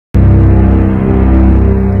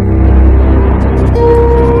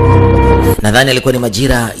Nadhani alikuwa ni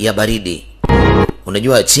majira ya baridi.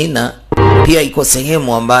 Unajua China pia iko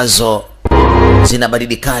sehemu ambazo zina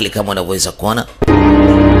baridi kali kama unavyoweza kuona.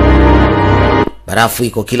 Barafu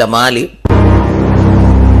iko kila mahali.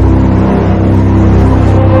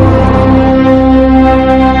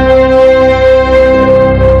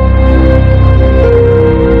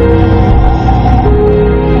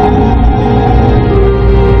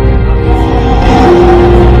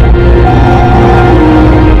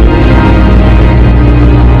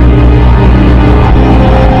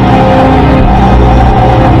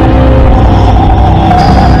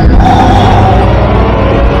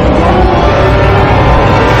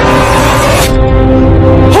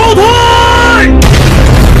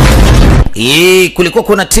 Kulikuwa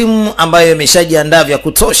kuna timu ambayo imeshajiandaa vya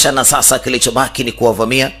kutosha, na sasa kilichobaki ni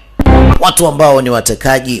kuwavamia watu ambao ni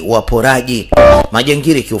watekaji, waporaji,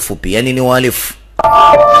 majangili kiufupi, yani ni wahalifu.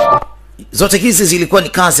 Zote hizi zilikuwa ni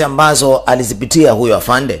kazi ambazo alizipitia huyo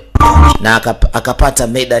afande, na akapata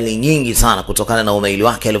medali nyingi sana kutokana na umaili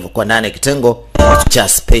wake alivyokuwa ndani ya kitengo cha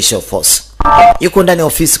Special Force. Yuko ndani ya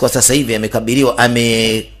ofisi kwa sasa hivi,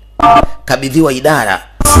 amekabidhiwa idara.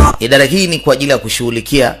 Idara hii ni kwa ajili ya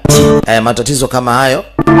kushughulikia matatizo kama hayo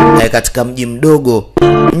katika mji mdogo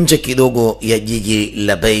nje kidogo ya jiji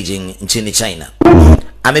la Beijing nchini China.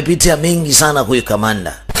 Amepitia mengi sana huyu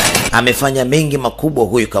kamanda. Amefanya mengi makubwa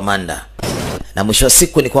huyu kamanda. Na mwisho wa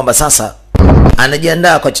siku ni kwamba sasa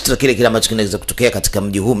anajiandaa kwa chochote kile ambacho kinaweza kutokea katika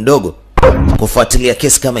mji huu mdogo, kufuatilia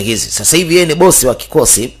kesi kama hizi. Sasa hivi yeye ni bosi wa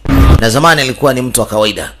kikosi, na zamani alikuwa ni mtu wa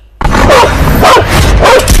kawaida.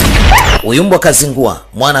 Uyumbo kazingua,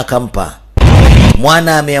 mwana akampa.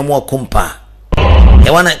 Mwana ameamua kumpa.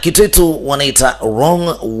 Wana kitu itu wanaita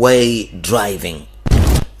wrong way driving,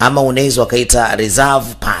 ama unaweza wakaita reserve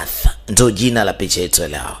path. Ndio jina la picha yetu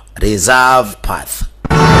leo, reserve path.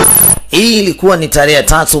 Hii ilikuwa ni tarehe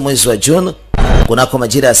 3 mwezi wa Juni, kunako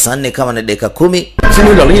majira ya saa 4 kama na dakika 10.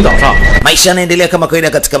 Maisha yanaendelea kama kawaida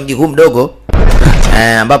katika mji huu mdogo,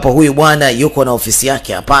 ambapo huyu bwana yuko na ofisi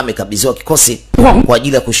yake hapa. Amekabidhiwa kikosi kwa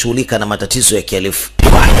ajili ya kushughulika na matatizo ya kihalifu.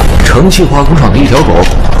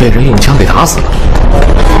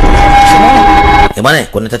 Bwana,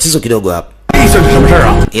 kuna tatizo kidogo hapa.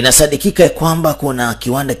 Inasadikika kwamba kuna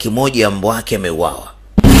kiwanda kimoja mbwa wake ameuawa.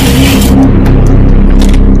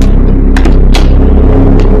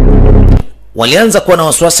 Walianza kuwa na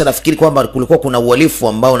wasiwasi, nafikiri kwamba kulikuwa kuna uhalifu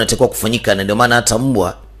ambao unatakiwa kufanyika, na ndio maana hata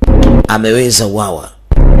mbwa ameweza uawa.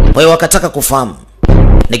 Kwa hiyo wakataka kufahamu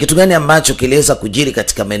ni kitu gani ambacho kiliweza kujiri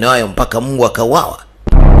katika maeneo hayo mpaka mbwa akauawa.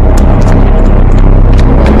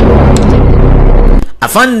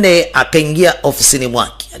 Afande akaingia ofisini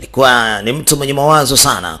mwake. Alikuwa ni mtu mwenye mawazo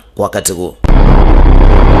sana kwa wakati huo.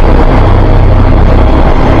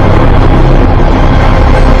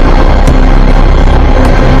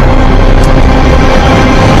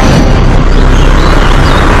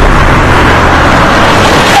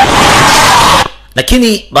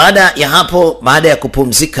 Lakini baada ya hapo, baada ya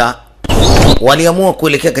kupumzika, waliamua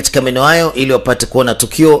kuelekea katika maeneo hayo ili wapate kuona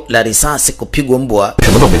tukio la risasi kupigwa mbwa.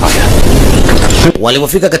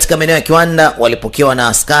 Walipofika katika maeneo ya kiwanda, walipokewa na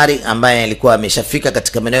askari ambaye alikuwa ameshafika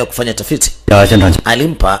katika maeneo ya kufanya tafiti.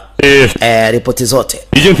 Alimpa ripoti zote.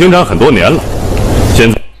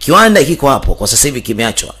 Kiwanda kiko hapo kwa sasa hivi,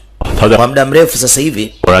 kimeachwa kwa muda mrefu sasa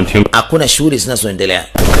hivi, hakuna shughuli zinazoendelea.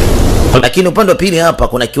 Lakini upande wa pili hapa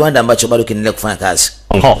kuna kiwanda ambacho bado kinaendelea kufanya kazi.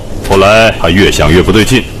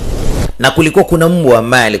 Na kulikuwa kuna mbwa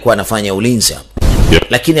ambaye alikuwa anafanya ulinzi hapo.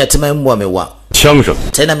 Lakini hatimaye mbwa ameuawa.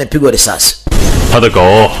 Tena amepigwa risasi.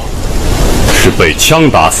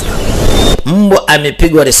 Mbwa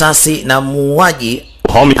amepigwa risasi na muuaji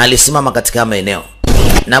alisimama katika maeneo.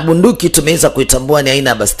 Na bunduki tumeweza kuitambua ni aina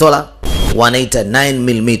ya bastola, wanaita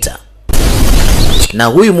 9mm. Na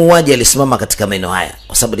huyu muuaji alisimama katika maeneo haya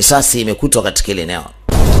kwa sababu risasi imekutwa katika ile eneo,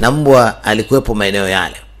 na mbwa alikuwepo maeneo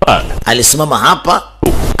yale. Alisimama hapa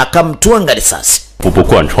akamtuanga risasi.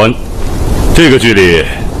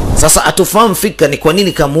 Sasa atufahamu fika ni kwa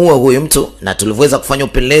nini kamuua huyu mtu, na tulivyoweza kufanya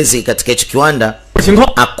upelelezi katika hicho kiwanda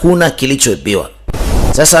hakuna kilichoibiwa.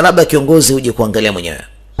 Sasa labda kiongozi uje kuangalia mwenyewe,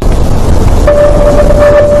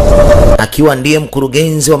 akiwa ndiye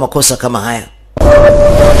mkurugenzi wa makosa kama haya.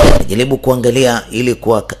 Najaribu kuangalia ili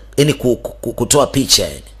kutoa picha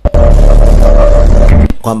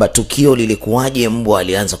kwamba tukio lilikuwaje, mbwa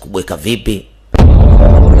alianza kubweka vipi,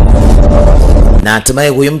 na hatimaye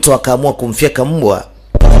huyu mtu akaamua kumfyeka mbwa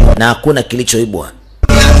na hakuna kilichoibwa.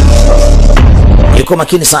 Yuko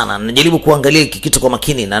makini sana, anajaribu kuangalia kitu kwa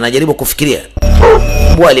makini na anajaribu kufikiria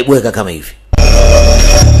mbwa alibweka kama hivi.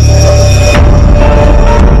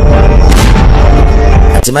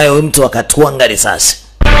 Hatimaye huyu mtu akatuanga risasi.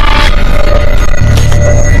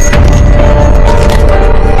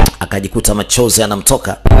 akajikuta machozi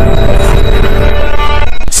yanamtoka.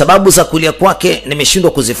 Sababu za kulia kwake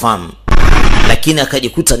nimeshindwa kuzifahamu, lakini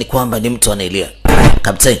akajikuta ni kwamba ni mtu anaelia.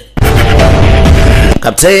 Captain.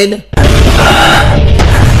 Captain.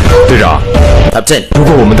 Captain.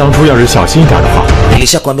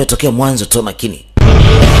 Nilishakwambia tokea mwanzo tu makini.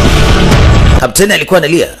 Captain alikuwa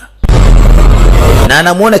analia. Na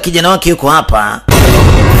anamuona kijana wake yuko hapa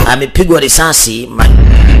amepigwa risasi,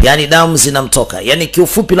 yani damu zinamtoka. Yani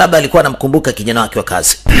kiufupi labda alikuwa anamkumbuka kijana wake wa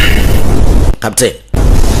kazi. Captain.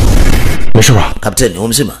 Captain,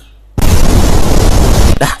 umzima?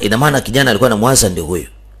 Ina maana kijana alikuwa anamwaza ndio huyo.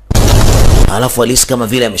 Alafu alisi kama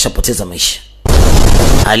vile ameshapoteza maisha.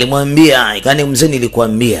 Alimwambia, ikani mzee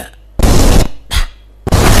nilikuambia.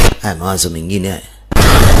 Haya mawazo mengine haya.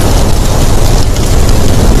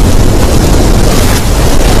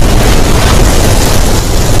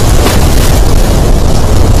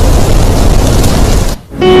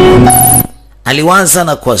 Aliwaza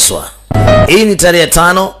na kuaswa. Hii ni tarehe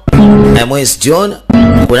 5 ya mwezi June,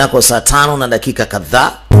 kunako saa 5 na dakika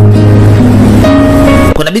kadhaa.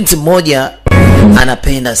 Kuna binti mmoja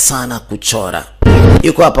anapenda sana kuchora.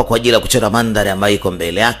 Yuko hapa kwa ajili ya kuchora mandhari ambayo iko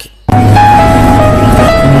mbele yake.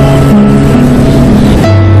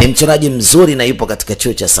 Ni mchoraji mzuri na yupo katika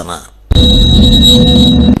chuo cha sanaa.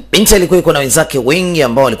 Binti alikuwa yuko na wenzake wengi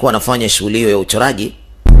ambao walikuwa wanafanya shughuli hiyo ya uchoraji,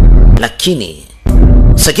 lakini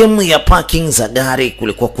sehemu ya parking za gari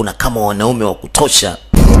kulikuwa kuna kama wanaume wa kutosha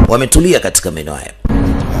wametulia katika maeneo haya.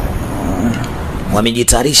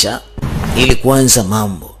 Wamejitayarisha ili kuanza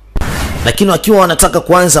mambo. Lakini wakiwa wanataka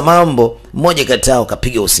kuanza mambo, mmoja kati yao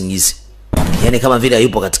kapiga usingizi. Yani kama vile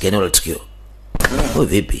hayupo katika eneo la tukio. Wewe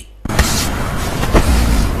vipi?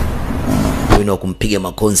 Wewe kumpiga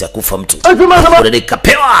makonzi akufa mtu. Unadai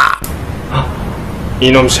kapewa.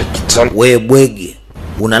 Wewe bwege,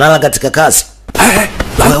 unalala katika kazi.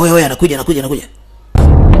 Wewe anakuja.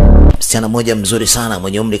 Msichana mmoja mzuri sana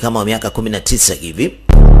mwenye umri kama miaka 19 hivi.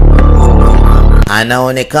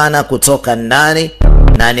 Anaonekana kutoka ndani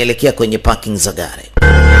na anaelekea kwenye parking za gari.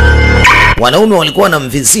 Wanaume walikuwa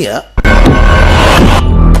wanamvizia.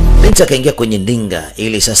 Binti akaingia kwenye ndinga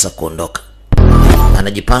ili sasa kuondoka.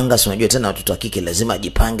 Anajipanga, si unajua tena watoto wa kike lazima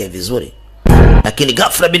ajipange vizuri. Lakini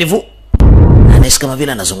ghafla binivu anahisi kama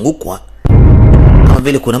vile anazungukwa. Kama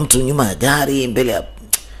vile kuna mtu nyuma ya gari, mbele ya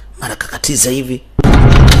mara kakatiza hivi.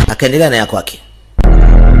 Akaendelea na yako yake.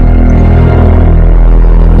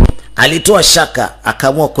 Alitoa shaka,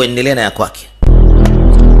 akaamua kuendelea na yako yake.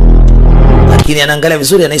 Lakini anaangalia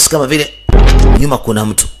vizuri, anahisi kama vile nyuma kuna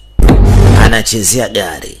mtu anachezea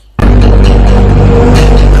gari.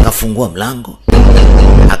 Akafungua mlango,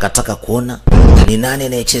 akataka kuona ni nani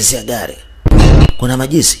anayechezea gari. Kuna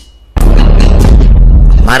majizi.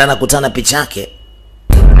 Mara nakutana picha yake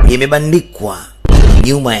imebandikwa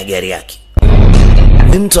nyuma ya gari yake.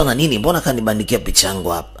 Ni mtu ana nini? Mbona kanibandikia picha yangu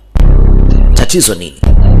hapa? Tatizo nini?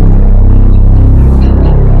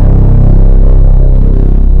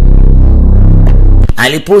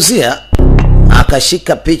 Alipozia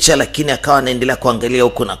akashika picha, lakini akawa anaendelea kuangalia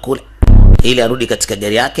huko na kule ili arudi katika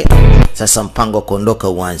gari yake. Sasa mpango wa kuondoka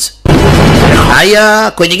uanze.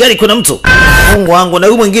 Haya, kwenye gari kuna mtu. Mungu wangu, na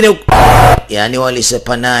huyu mwingine huko. Yaani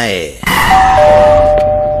walisepa naye.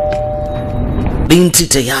 Binti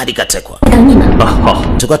tayari katekwa.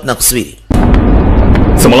 Tukao tunakusubiri.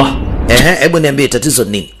 Hebu niambie tatizo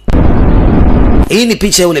nini? Hii ni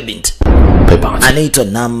picha ya yule binti. Anaitwa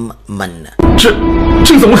Nam Man.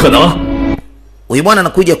 Huyu bwana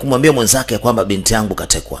anakuja kumwambia mwenzake kwamba binti yangu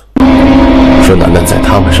katekwa.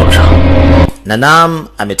 Na Nam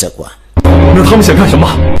ametekwa.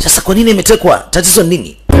 Sasa kwa nini imetekwa? Tatizo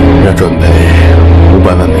nini?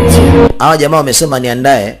 Hawa jamaa wamesema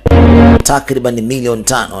niandae takriban milioni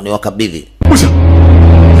 5 ni wakabidhi.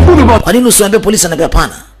 Kwa nini usiwaambie polisi? Anambia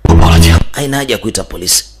hapana. Haina haja kuita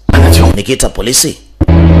polisi. Nikiita polisi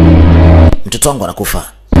mtoto wangu anakufa.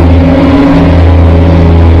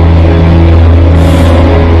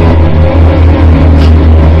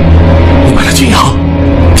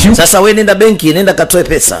 Sasa wewe nenda benki, nenda katoe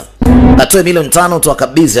pesa. Katoe milioni 5 tu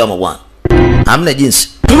akabidhi hao mabwana. Hamna jinsi.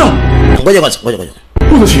 Ngoja.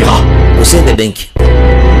 Usiende benki.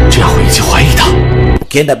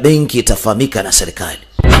 Ukienda benki itafahamika na serikali.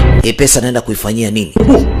 Hii pesa naenda kuifanyia nini?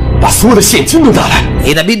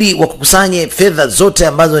 Inabidi wakukusanye fedha zote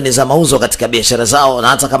ambazo ni za mauzo katika biashara zao, na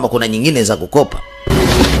hata kama kuna nyingine za kukopa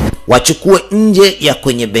wachukue nje ya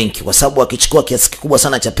kwenye benki, kwa sababu wakichukua kiasi kikubwa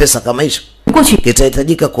sana cha pesa kama hicho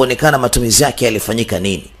kitahitajika kuonekana matumizi yake yalifanyika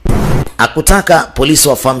nini. Hakutaka polisi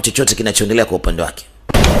wafahamu chochote kinachoendelea kwa upande wake.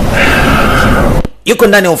 Yuko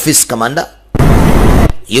ndani ya ofisi kamanda,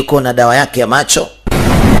 yuko na dawa yake ya macho,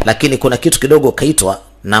 lakini kuna kitu kidogo kaitwa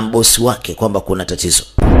na mbosi wake kwamba kuna tatizo.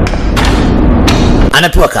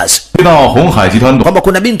 Anapewa kazi kwamba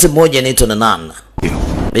kuna binti mmoja inaitwa Nana.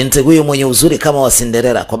 Binti huyu mwenye uzuri kama wa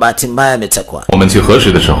Cinderella kwa bahati mbaya ametekwa.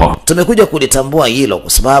 Tumekuja kulitambua hilo kwa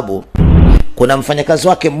sababu kuna mfanyakazi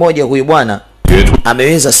wake mmoja huyu bwana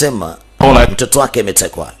ameweza sema mtoto wake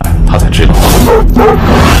ametekwa.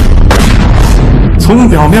 从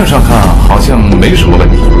表面上看好像没什么问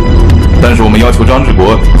题，但是我们要求张志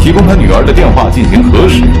国提供他女儿的电话进行核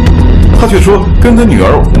实，他却说跟他女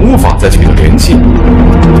儿无法再取得联系。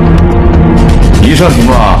以上情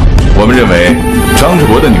况，我们认为张志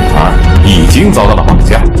国的女儿已经遭到了绑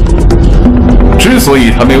架。之所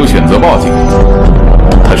以他没有选择报警，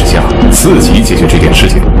他是想自己解决这件事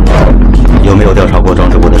情。有没有调查过张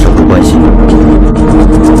志国的社会关系？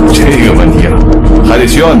这个问题啊，还得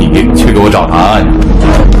需要你去给我找答案。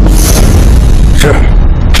是。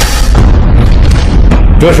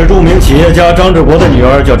这是著名企业家张志国的女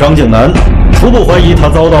儿，叫张静南。初步怀疑她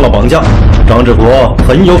遭到了绑架，张志国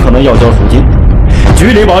很有可能要交赎金。局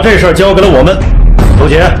里把这事儿交给了我们。周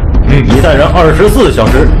姐，你带人24小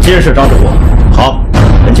时监视张志国。好，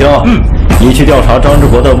文清，你去调查张志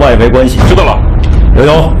国的外围关系。知道了。刘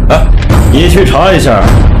勇，你去查一下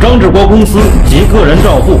张志国公司及个人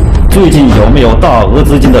账户最近有没有大额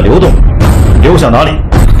资金的流动，流向哪里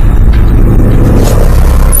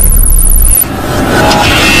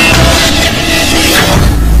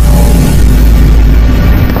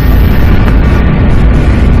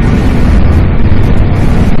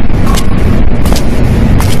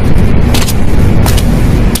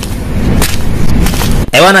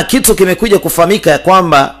？Ewana, kitu kimekuja kufahamika ya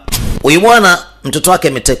kwamba huyu bwana mtoto wake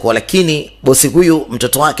ametekwa, lakini bosi huyu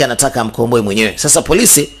mtoto wake anataka amkomboe mwenyewe. Sasa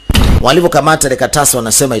polisi walivyokamata ile katasa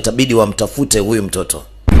wanasema itabidi wamtafute huyu mtoto.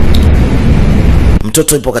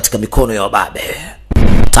 Mtoto yupo katika mikono ya wababe.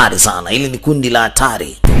 Hatari sana, hili ni kundi la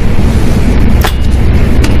hatari.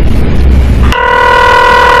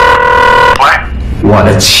 我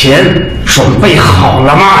的钱准备好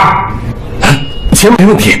了吗？钱没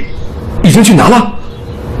问题，已经去拿了。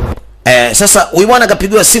 Sasa huyu bwana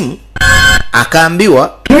akapigiwa simu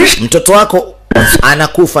akaambiwa mtoto wako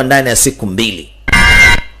anakufa ndani ya siku 2.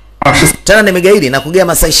 Tena nimegaidi na kugea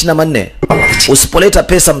masaa 24. Usipoleta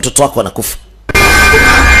pesa mtoto wako anakufa.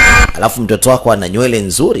 Alafu mtoto wako ana nywele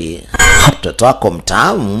nzuri. Mtoto wako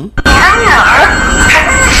mtamu.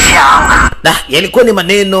 Yalikuwa ni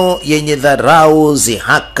maneno yenye dharau,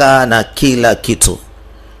 zihaka na kila kitu.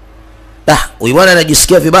 Huyu bwana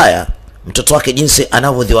anajisikia vibaya mtoto wake jinsi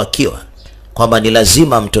anavyodhiwakiwa kwamba ni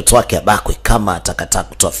lazima mtoto wake abakwe kama atakataa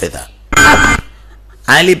kutoa fedha.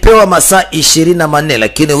 Alipewa masaa 24,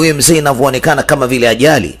 lakini huyu mzee inavyoonekana kama vile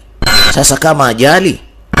ajali. Sasa kama ajali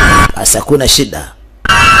basi hakuna shida.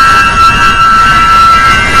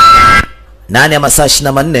 Nani ya masaa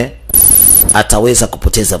 24 ataweza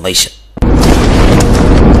kupoteza maisha.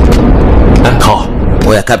 Hao,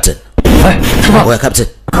 oya captain. Oya captain.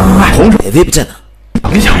 Vipi tena?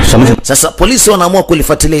 Sasa polisi wanaamua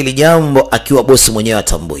kulifuatilia hili jambo akiwa bosi mwenyewe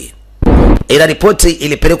atambui. Ila ripoti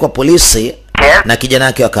ilipelekwa polisi na kijana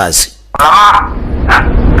wake wa kazi.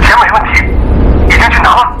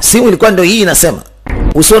 Simu ilikuwa ndio hii inasema,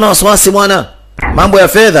 usiwe na wasiwasi mwana. Mambo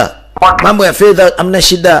ya fedha hamna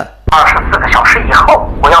shida.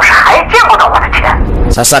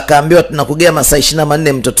 Sasa akaambiwa tunakugea masaa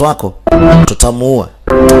 24 mtoto wako tutamuua.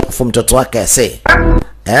 Afu mtoto wake ase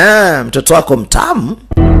mtoto wako mtamu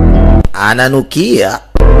ananukia.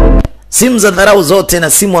 Simu za dharau zote na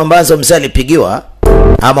simu ambazo mzee alipigiwa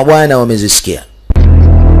ama bwana wamezisikia.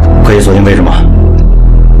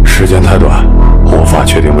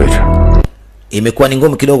 Imekuwa ni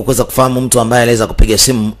ngumu kidogo kuweza kufahamu mtu ambaye anaweza kupiga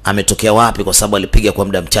simu ametokea wapi kwa sababu alipiga kwa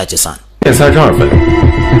muda mchache sana. 6:32分，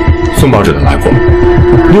送报纸的来过。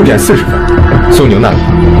6:40分，送牛奶。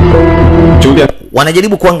9点。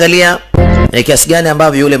 Wanajaribu kuangalia kiasi gani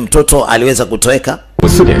ambavyo yule mtoto aliweza kutoweka.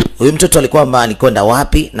 Huyu mtoto alikuwa alikwenda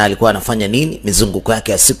wapi na alikuwa anafanya nini, mizunguko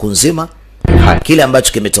yake ya siku nzima, kile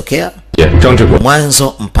ambacho kimetokea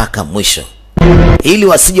mwanzo mpaka mwisho, ili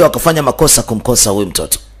wasije wakafanya makosa kumkosa huyu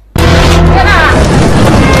mtoto.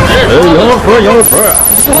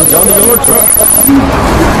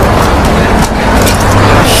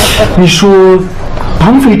 你说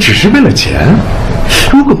绑匪只是为了钱？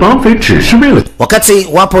 如果绑匪只是为了 wakati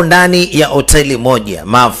wapo ndani ya hoteli moja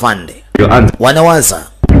maafande wanawaza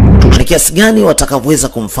ni kiasi gani watakavyoweza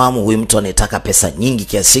kumfahamu huyu mtu anayetaka pesa nyingi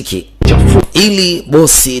kiasi hiki ili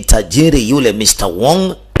bosi tajiri yule Mr.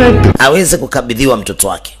 Wong aweze kukabidhiwa mtoto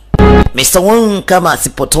wake. Mr. Wong kama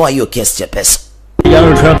asipotoa hiyo kiasi cha pesa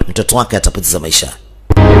mtoto wake atapoteza maisha.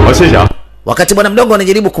 Wakati bwana mdogo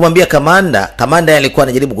anajaribu kumwambia kamanda alikuwa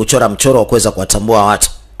anajaribu kuchora mchoro wa kuweza kuwatambua watu.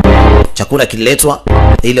 Chakula kililetwa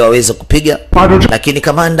ili waweze kupiga, lakini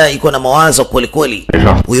kamanda iko na mawazo kweli kweli.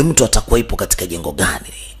 Huyu mtu atakuwa ipo katika jengo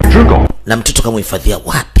gani? Na mtoto kama hifadhia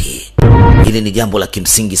wapi? Hili ni jambo la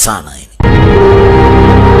kimsingi sana hili.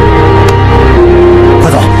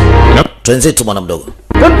 Twenzetu bwana mdogo.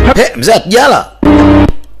 Mzee atjala.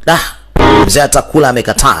 Mzee atakula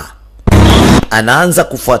amekataa. Anaanza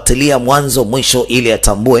kufuatilia mwanzo mwisho ili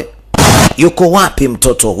atambue yuko wapi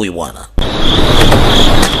mtoto huyu bwana.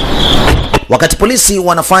 Wakati polisi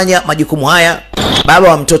wanafanya majukumu haya, baba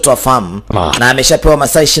wa mtoto afahamu na ameshapewa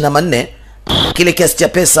masaa 24 kile kiasi cha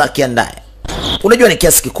pesa kiandae. Unajua ni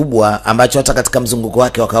kiasi kikubwa ambacho hata katika mzunguko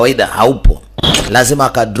wake wa kawaida haupo. Lazima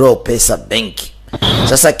akadraw pesa benki.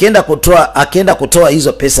 Sasa akienda kutoa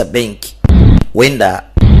hizo pesa benki, wenda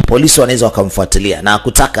polisi wanaweza wakamfuatilia na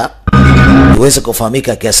kutaka iweze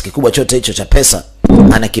kufahamika kiasi kikubwa chote hicho cha pesa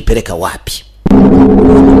anakipeleka wapi.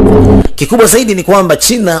 Kikubwa zaidi ni kwamba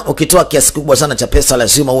China ukitoa kiasi kikubwa sana cha pesa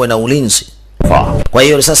lazima uwe na ulinzi. Kwa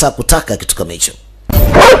hiyo sasa kutaka kitu kama hicho.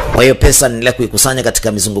 Kwa hiyo pesa niendelea kuikusanya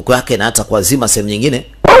katika mizunguko yake na hata kuazima sehemu nyingine.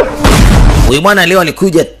 Huyu bwana leo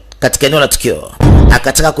alikuja katika eneo la tukio,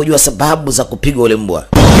 akataka kujua sababu za kupigwa ule mbwa.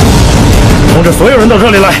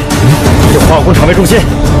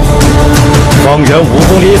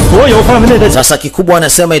 Sasa kikubwa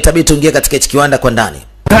anasema itabidi tuingie katika kiwanda kwa ndani.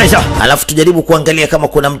 Alafu tujaribu kuangalia kama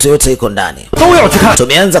kuna mtu yote yuko ndani.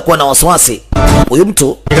 Tumeanza kuwa na wasiwasi.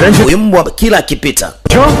 Huyu mbwa kila akipita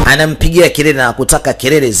anampigia kelele na kutaka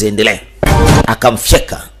kelele ziendelee.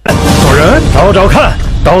 Akamfyeka.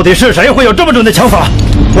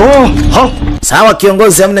 Sawa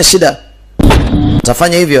kiongozi, hamna shida.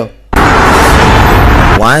 Tafanya hivyo.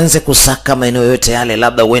 Waanze kusaka maeneo yote yale,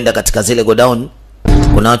 labda uenda katika zile godown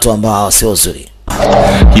kuna watu ambao sio wazuri.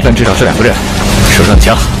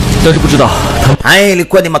 Haya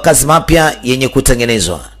ilikuwa ni makazi mapya yenye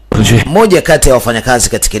kutengenezwa. Mmoja kati ya wafanyakazi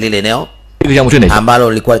katika lile eneo ambalo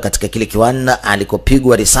lilikuwa katika kile kiwanda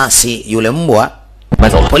alikopigwa risasi yule mbwa.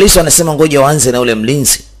 Polisi wanasema ngoja waanze na yule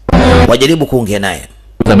mlinzi, wajaribu kuongea naye.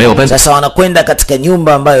 Sasa wanakwenda katika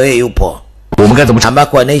nyumba ambayo yeye yupo,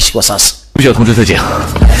 ambako anaishi kwa sasa.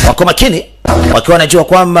 Wako makini wakiwa wanajua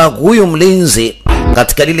kwamba huyu mlinzi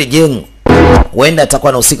katika lile jengo huenda atakuwa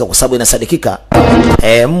anahusika, kwa sababu inasadikika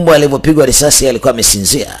mbwa alipopigwa risasi alikuwa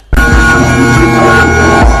amesinzia.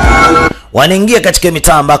 Wanaingia katika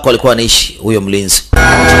mitaa ambako alikuwa anaishi huyo mlinzi.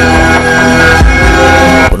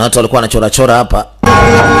 Kuna watu walikuwa wanachora hapa.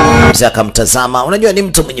 Mzee akamtazama. Unajua ni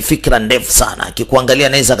mtu mwenye fikra ndefu sana. Akikuangalia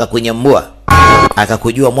anaweza akakunyambua,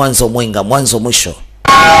 akakujua mwanzo mwenga mwanzo mwisho.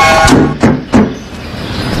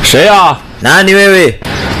 Sheya, nani wewe?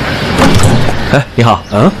 Ni hao.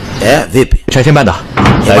 Vipi? Shaitimanda.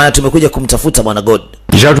 Bwana tumekuja kumtafuta bwana God.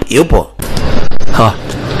 Yupo?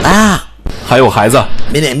 Hayo haiza.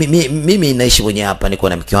 Mimi naishi mwenye hapa, niko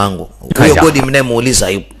na mke wangu. Huyo God mnayemuuliza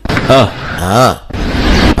yupo.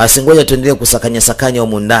 Basi ngoja tuendelee kusakanya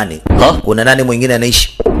huko ndani. Kuna nani mwingine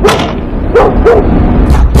anaishi?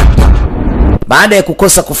 Baada ya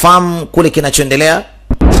kukosa kufahamu kule kinachoendelea.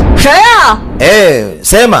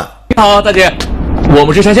 Sema. Daje.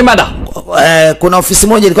 Womu shi Shaitimanda. Kuna ofisi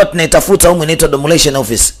moja ilikuwa tunaitafuta huko, inaitwa demolition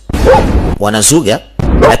office. Wanazuga,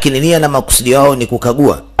 lakini nia na makusudi yao ni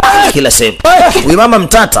kukagua kila sehemu. Huyu mama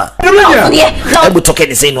mtata. Hebu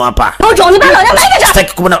tokeni zenu hapa.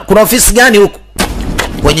 Sitaki kuna ofisi gani huko?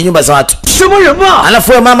 Kwenye nyumba za watu.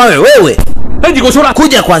 Alafu wewe mama wewe.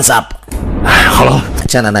 Kuja kwanza hapa.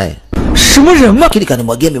 Achana naye. Kile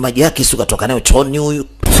kanimwagia maji yake sio katoka nayo chooni huyu.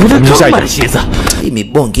 Hii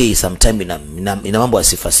mibonge hii sometimes ina mambo ya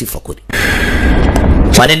sifa kuli.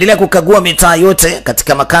 Wanaendelea kukagua mitaa yote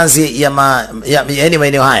katika makazi ya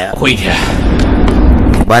maeneo haya.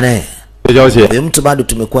 Bwana, huyu mtu bado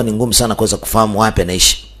tumekuwa ni ngumu sana kuweza kufahamu wapi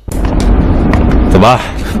anaishi.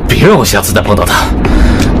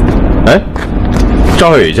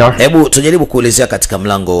 Hebu tujaribu kuelezea katika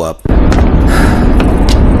mlango hapa.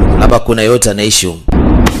 Hapa kuna yote anaishi huko.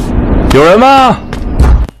 Yorema.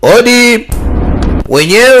 Odi.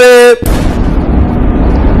 Wenyewe.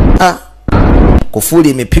 Kufuli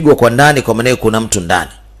imepigwa kwa ndani, kwa maana kuna mtu ndani.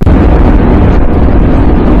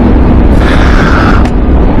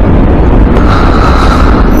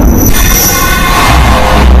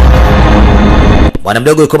 Bwana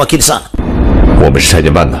mdogo yuko makini sana.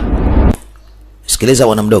 Sikiliza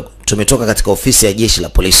bwana mdogo, tumetoka katika ofisi ya jeshi la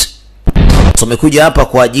polisi. Tumekuja hapa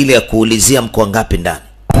kwa ajili ya kuulizia mko ngapi ndani.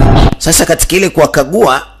 Sasa katika ile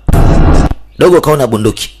kuwakagua, dogo kaona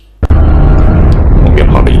bunduki.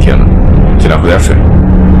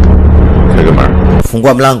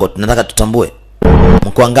 Fungua mlango, tunataka tutambue.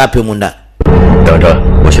 Mko ngapi humu ndani? 等着，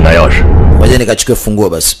我去拿钥匙。 Ngoja nikachukue funguo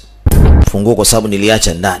basi. Funguo kwa sababu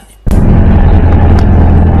niliacha ndani.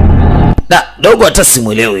 Da, dogo hata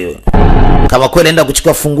simuelewi wewe. Kama kweli enda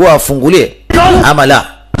kuchukua funguo afungulie ama la.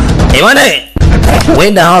 Bwana,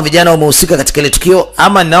 wenda hawa vijana wamehusika katika ile tukio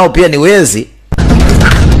ama nao pia ni wezi.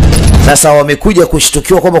 Sasa wamekuja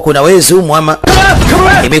kushtukiwa kwamba kuna wezi humu ama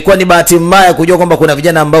imekuwa ni bahati mbaya kujua kwamba kuna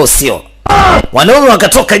vijana ambao sio. Wanaume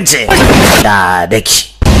wakatoka nje. Da,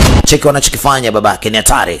 deki. Cheki wanachokifanya babake ni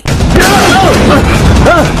hatari.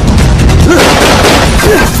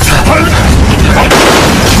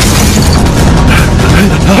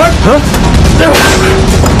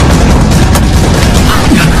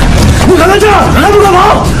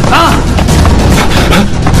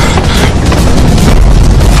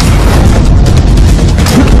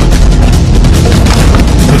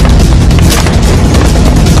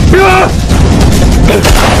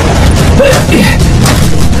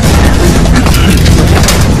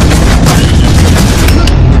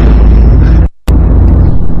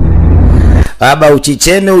 Baba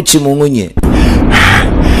uchicheme uchimungunye.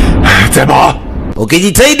 再跑！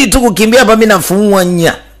 Ukijitahidi tu kukimbia hapa mimi nafumua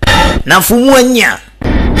nya. Nafumua nya.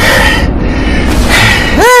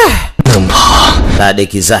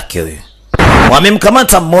 Sadeki zake huyo.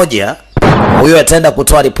 Wamemkamata mmoja. Huyo ataenda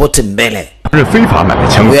kutoa ripoti mbele. 是非法买卖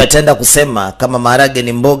枪 Huyo ataenda kusema kama maharage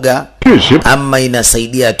ni mboga ama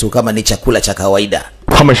inasaidia tu kama ni chakula cha kawaida.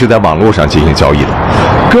 他们是在网络上进行交易的，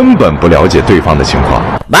根本不了解对方的情况。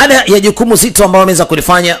 Baada ya jukumu zito ambao wameweza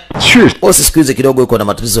kulifanya, 确实， bosi siku hizi kidogo yuko na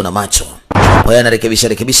matatizo na macho. Kwa hiyo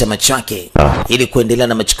anarekebisha macho yake ili kuendelea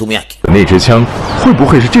na majukumu yake. 那支枪会不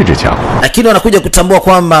会是这支枪？ Lakini wanakuja kutambua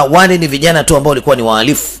kwamba wale ni vijana tu ambao walikuwa ni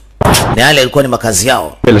wahalifu. Na yale yalikuwa ni makazi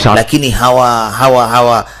yao. Lakini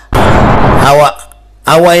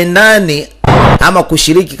hawaendani ama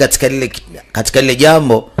kushiriki katika lile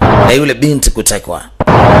jambo la yule binti kutekwa.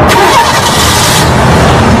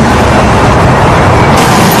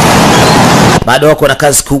 Bado wako na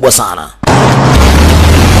kazi kubwa sana.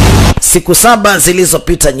 Siku 7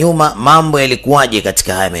 zilizopita nyuma mambo yalikuwaje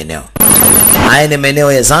katika haya maeneo? Haya ni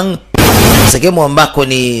maeneo ya Zang, sehemu ambako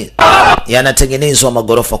ni yanatengenezwa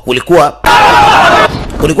magorofa. Kulikuwa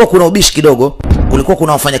kuna ubishi kidogo. Kulikuwa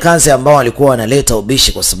kuna wafanyakazi ambao walikuwa wanaleta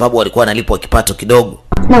ubishi kwa sababu walikuwa wanalipwa kipato kidogo.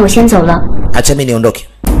 Na 我先走了。 Acha mimi niondoke.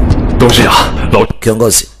 董事长，老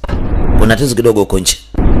Kiongozi, kuna tatizo kidogo huko nje.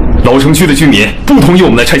 老城区的居民不同意我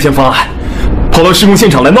们的拆迁方案，跑到施工现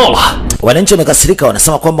场来闹了。 Wananchi wamekasirika,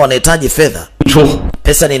 wanasema kwamba wanahitaji fedha. 说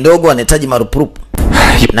Pesa ni ndogo, wanahitaji marupurupu.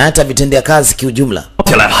 Na hata vitendea kazi kiujumla.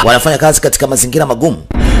 起来了， Wanafanya kazi katika mazingira magumu.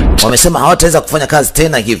 Wamesema hawataweza kufanya kazi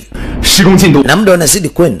tena hivi. 施工进度 Na muda unazidi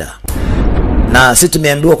kwenda. Na sisi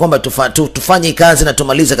tumeambiwa kwamba tufanye kazi na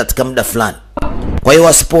tumalize katika muda fulani. Kwa hiyo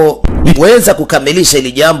wasipoweza kukamilisha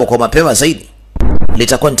ili jambo kwa mapema zaidi,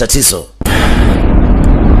 litakuwa ni tatizo.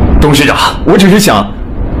 董事长，我只是想，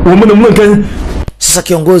我们能不能跟 Sasa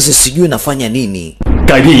kiongozi, sijui nafanya nini.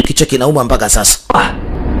 改变 Kichwa kinauma mpaka sasa.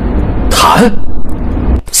 谈？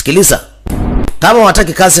 Sikiliza. Kama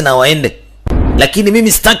wataki kazi na waende. Lakini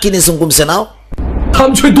mimi sitaki nizungumze nao. 他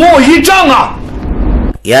们却躲我一丈啊！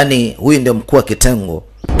 Yaani huyu ndio mkuu wa kitengo.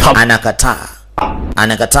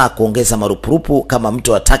 Anakataa kuongeza marupurupu kama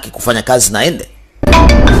mtu hataki kufanya kazi na aende.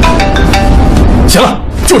 行了，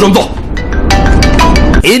就这么做。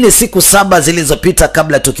 Hii ni siku 7 zilizopita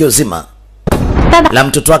kabla tukio zima la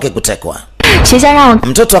mtoto wake kutekwa. 学校让我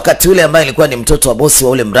Mtoto wakati ule ambaye alikuwa ni mtoto wa bosi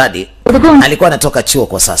wa ule mradi, 我的供 alikuwa anatoka chuo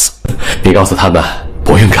kwa sasa. 你告诉他们，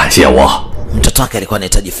不用感谢我。 Mtoto wake alikuwa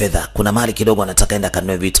anahitaji fedha. Kuna mali kidogo anataka enda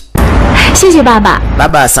kanunue vitu. 谢谢爸爸。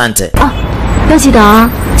 Baba asante. 哦，要记得啊，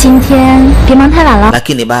今天别忙太晚了。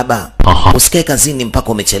 Lakini baba, Aha. usikae kazini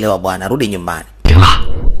mpaka umechelewa bwana, rudi nyumbani. 行了，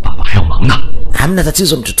爸爸还要忙呢。 Hamna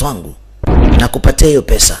tatizo mtoto wangu. Nakupatia hiyo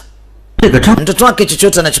pesa. Mtoto wake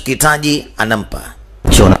chochote anachokihitaji anampa.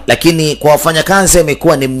 Lakini kwa wafanyakazi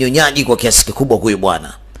amekuwa ni mnyonyaji kwa kiasi kikubwa huyu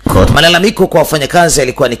bwana. Malalamiko kwa wafanyakazi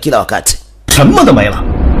yalikuwa ni kila wakati. 什么都没了，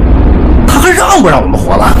他还让不让我们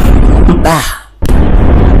活了？ Ah,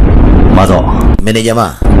 马总， meneja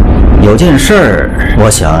jamaa. 有件事儿，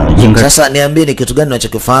我想应该 Sasa niambie ni kitu gani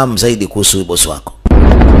unachokifahamu zaidi kuhusu huyu bosi wako?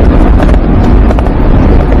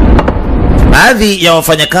 Baadhi ya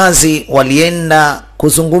wafanyakazi walienda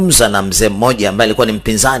kuzungumza na mzee mmoja ambaye alikuwa ni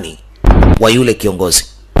mpinzani wa yule kiongozi.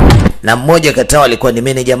 Na mmoja kati yao alikuwa ni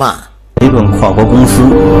meneja jamaa. 一顿跨国公司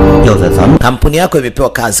要在咱们 Kampuni yako imepewa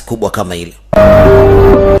kazi kubwa kama ile.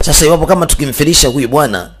 Sasa iwapo kama tukimfirisha huyu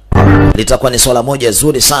bwana, litakuwa ni swala moja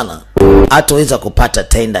zuri sana. Hataweza kupata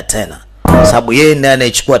tenda tena. Sababu yeye ndiye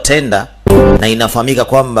anayechukua tenda na inafahamika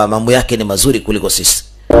kwamba mambo yake ni mazuri kuliko sisi.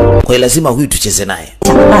 Kwa hiyo lazima huyu tucheze naye.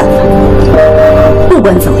 想办法，不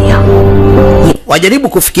管怎么样， Wajaribu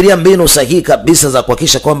kufikiria mbinu sahihi kabisa za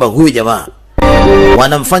kuhakikisha kwamba huyu jamaa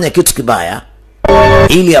wanamfanya kitu kibaya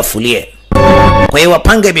ili afulie. Kwa hiyo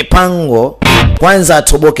wapange mipango, kwanza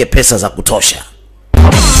atoboke pesa za kutosha,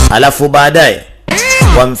 alafu baadaye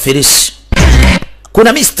wamfirishi.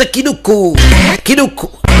 Kuna Mr. Kiduku, Kiduku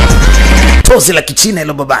tozi la kichina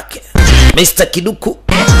ilo babake Mr. Kiduku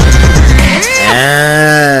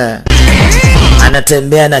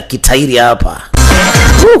anatembea na kitairi hapa,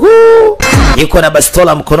 yuko na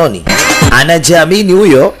bastola mkononi, anajiamini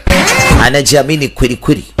huyo, anajiamini kweli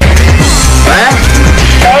kweli.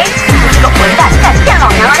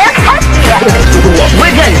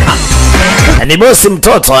 Ni bosi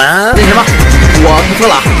mtoto ha? 那什么，我不错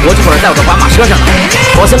了，我这会儿在我的宝马车上呢，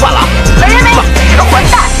我先挂了。没人没你个混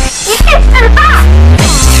蛋，你去死吧！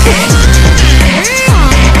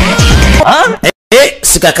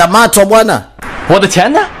 Sikakamatwa bwana. 我的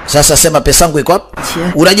钱呢？ Sasa sema pesa yangu iko wapi?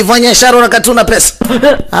 Unajifanya ishara wakati una pesa.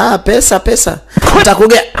 Pesa pesa.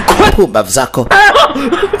 Utakugea kumbavu zako.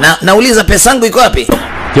 Nauliza pesa yangu iko wapi?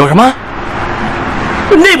 有什么？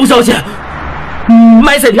内部消息，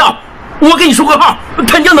买彩票，我给你说个号，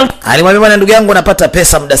肯定能。 Alimwambia bwana, ndugu yangu napata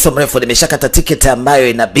pesa muda sio mrefu, nimeshakata tiketi ambayo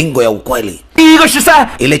ina bingo ya ukweli. 第一个13，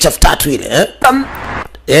 Ile chafu tatu ile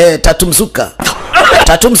tatu mzuka.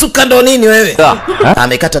 Tatu mzuka ndo nini wewe?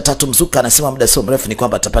 Amekata tatu mzuka, anasema muda sio mrefu ni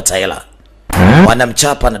kwamba atapata hela.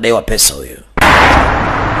 Wanamchapa, anadaiwa pesa huyo.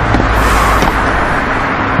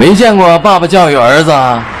 没见过爸爸教育儿子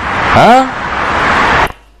啊？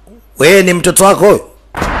 Wewe ni mtoto wako huyo?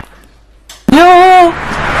 哟，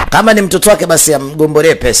 Kama ni mtoto wake basi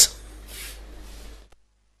amgombolee pesa.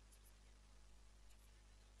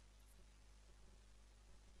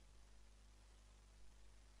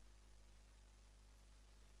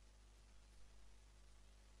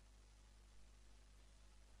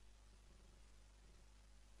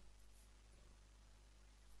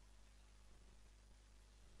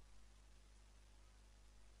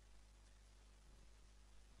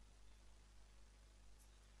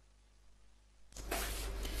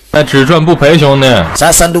那只赚不赔，兄弟。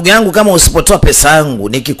 Sasa ndugu yangu, kama usipotoa pesa yangu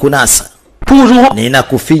nikikunasa, 不说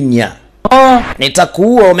ninakufinya. 啊，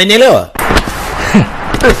 Nitakuua, umenielewa?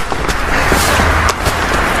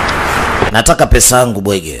 Nataka pesa yangu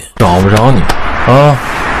bwege. 找不着你啊！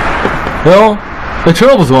哎呦，那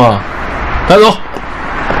车不错，带走。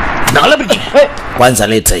 拿来吧你！哎， Kwanza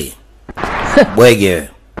leta hii. Bwege.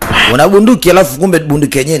 Una bunduki alafu kumbe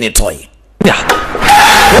bunduki yenyewe ni toy. 呀，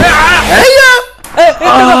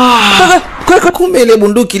 Kumbe ile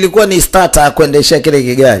bunduki ilikuwa ni starter ya kuendesha kile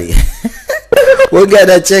kigari. Bwege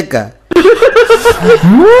anacheka.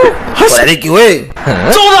 Bariki we.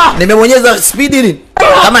 走了。 Nimemonyeza speed ni.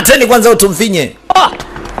 Kama teni kwanza utumfinye.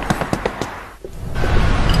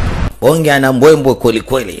 Bonge ana mbwembwe kweli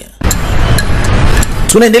kweli.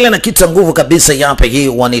 Tunaendelea na kitu nguvu kabisa hapa, hii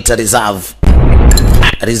wanaita reserve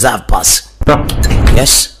pass.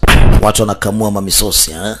 Yes. Watu wanakamua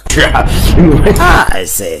mamisosi ha? 是啊，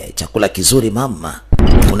 Ese, chakula kizuri mama.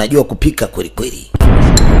 Unajua kupika kweli kweli.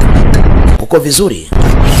 Uko vizuri. “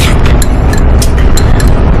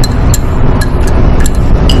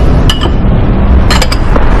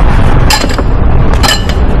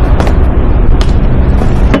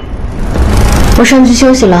我上去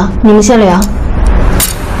休息了，你们先聊。”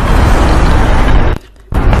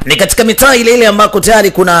 Ni katika mitaa ile ile ambako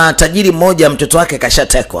tayari kuna tajiri mmoja mtoto wake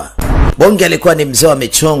kashatekwa. Bonge alikuwa ni mzee wa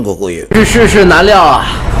michongo huyo. 这世事难料啊！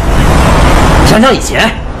想想以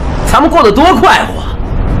前，咱们过得多快活。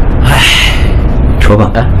哎，说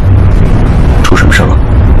吧，出什么事了？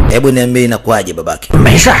 Hebu niambie inakuaje babake?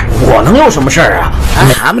 没事儿，我能有什么事儿啊？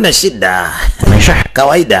 Hamna shida. 没事儿，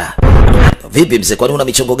 Kawaida. Vipi mzee, kwani una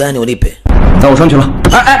michongo gani unipe? 那我上去了。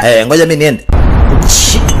哎， Ngoja mimi niende.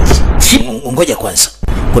 切， Ngoja kwanza.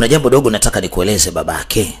 Kuna jambo dogo nataka nikueleze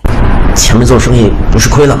babake. 前面做生意不是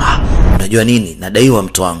亏了吗？ Unajua nini? Nadaiwa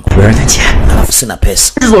mtu wangu. 别人的钱 Alafu sina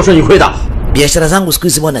pesa. 是做生意亏的。 Biashara zangu siku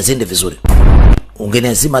hizi bwana ziende vizuri.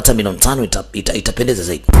 Ungeniazima hata milioni 5 itapendeza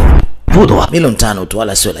zaidi. 不多， Milioni 5 tu,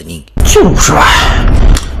 wala sio la nyingi. 就50万。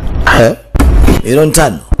 Milioni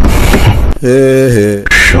 5. 10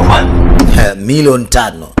万。 Milioni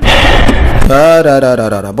 5.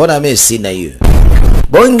 Mbona mimi sina hiyo?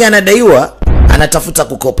 Bonge anadaiwa, anatafuta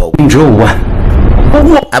kukopa huko. 你只有5万。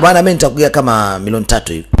 Bwana mimi nitakugia kama milioni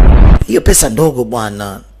 3 hivi. Hiyo pesa ndogo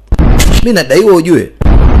bwana. Mimi nadaiwa ujue.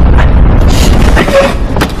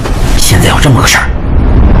 现在有这么个事儿，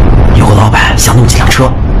有个老板想弄几辆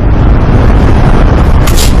车，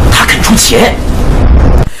他肯出钱。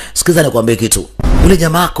Sikiza nikwambie kitu. Ule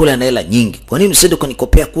jamaa kule ana hela nyingi. Kwa nini usiende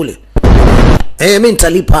kunikopea kule? Mimi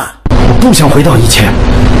nitalipa. 不想回到以前。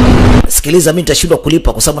 Sikiliza, mimi nitashindwa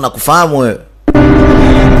kulipa kwa sababu nakufahamu wewe.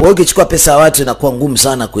 Wewe ukichukua pesa ya watu inakuwa ngumu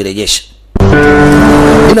sana kuirejesha.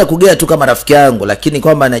 Mimi nakugea tu kama rafiki yangu, lakini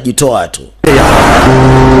kwamba anajitoa tu.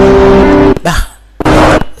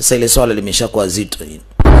 Sasa ile swala limeshakuwa zito hili.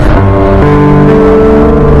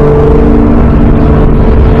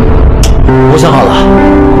 我想好了，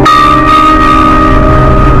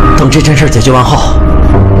等这件事解决完后，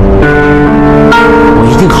我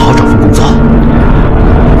一定好好找份工作，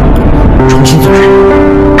重新做人。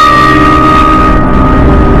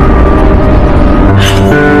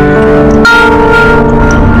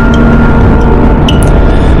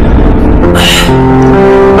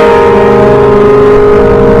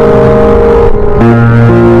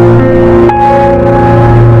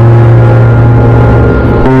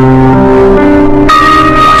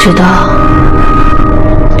 知道，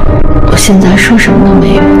我现在说什么都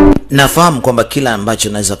没用。 Nafahamu kwamba kila ambacho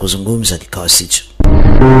naweza kuzungumza kikawa sicho.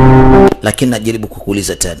 Lakini najaribu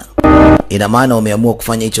kukuuliza tena. Ina maana umeamua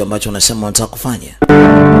kufanya hicho ambacho unasema unataka kufanya?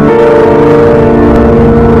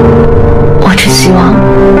 我只希望，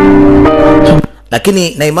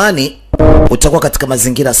 Lakini na imani utakuwa katika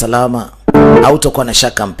mazingira salama au utakuwa na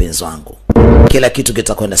shaka mpenzi wangu. Kila kitu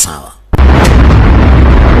kitakwenda sawa.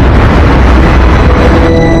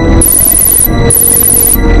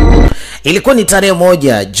 Ilikuwa ni tarehe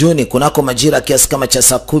 1 Juni kunako majira kiasi kama cha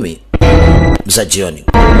saa 10 za jioni.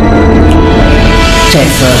 这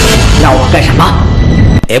次让我干什么？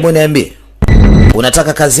 Hebu niambie,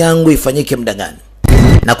 unataka kazi yangu ifanyike muda gani?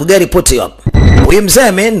 Na kugia ripoti hiyo hapo. Huyu mzee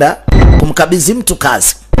ameenda kumkabidhi mtu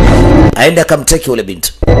kazi. Aende akamteke ule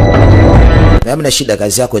binti. Mimi na shida,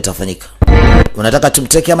 kazi yako itafanyika. Unataka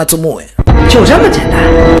tumteke ama tumue? 就这么简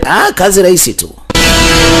单？ kazi rahisi tu.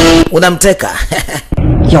 Unamteka.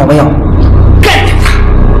 要不要干掉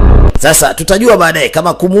他？ Sasa tutajua baadaye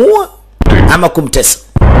kama kumuua ama kumtesa.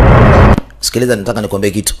 Sikiliza, nataka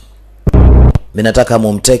nikwambie kitu. Mimi nataka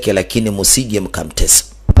mumteke, lakini msije mkamtesa.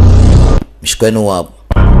 Mshikweni wapo.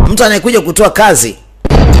 Mtu anayekuja kutoa kazi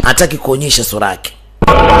hataki kuonyesha sura yake.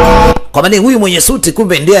 Kwa maana huyu mwenye suti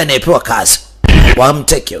kumbe ndiye anayepewa kazi.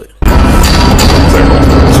 Wamteke huyo.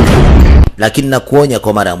 Lakini nakuonya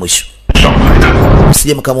kwa mara ya mwisho.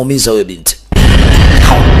 Msije mkamuumiza huyo binti.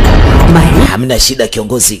 Hamna shida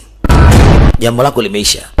kiongozi. Jambo lako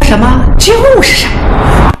limeisha. 什么？就是什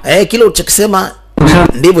么？ Kile ulichokisema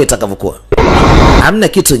ndivyo itakavyokuwa. Hamna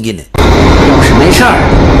kitu kingine. 要是没事儿，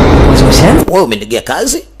我就先 Wewe umenigia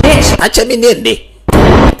kazi? 练习。 Acha mimi niende.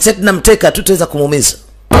 Sasa tunamteka, tutaweza kumuumiza.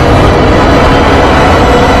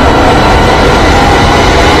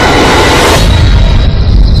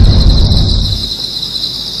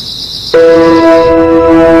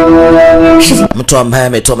 Mtu ambaye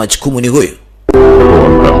ametoa majukumu ni huyu.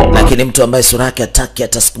 Lakini mtu ambaye sura yake hataki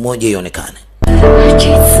hata siku moja ionekane.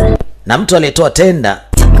 Na mtu aliyetoa tenda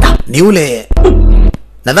ni yule,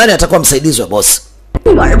 nadhani atakuwa msaidizi wa boss.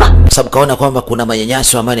 Sababu kaona kwamba kuna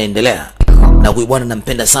manyanyaso ambayo yanaendelea na huyu bwana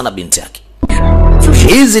nampenda sana binti yake.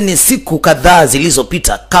 Hizi ni siku kadhaa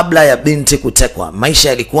zilizopita kabla ya binti kutekwa. Maisha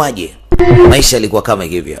yalikuwaje? Maisha yalikuwa kama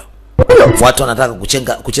hivyo. Watu wanataka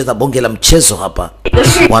kucheza bonge la mchezo hapa.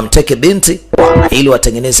 Wamteke binti ili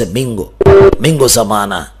watengeneze mingo za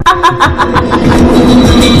maana.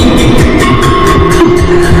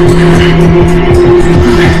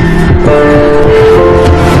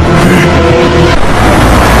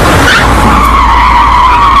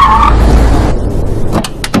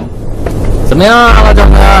怎么样了，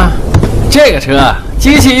整的？这个车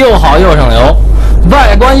机器又好又省油，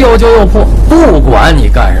外观又旧又破，不管你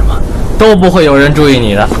干什么都不会有人注意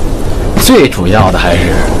你的。最主要的还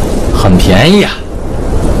是很便宜啊。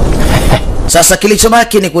 Sasa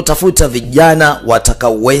kilichobaki ni kutafuta vijana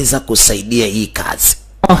watakaoweza kusaidia hii kazi.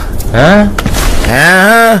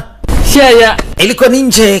谢谢。 Ilikuwa ni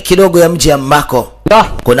nje kidogo ya mji ambako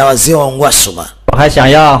kuna wazee wa Ngwasuma. 我还想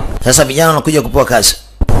要 Sasa vijana wanakuja kupewa kazi.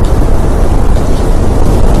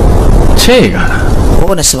 这个，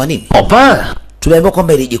 Wewe unasema nini? 好办啊， Tumeambiwa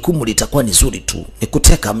kwamba ile jukumu litakuwa ni zuri tu, ni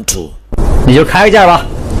kuteka mtu. 你就开个价吧，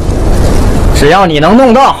只要你能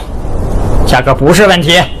弄到，价格不是问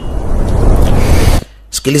题。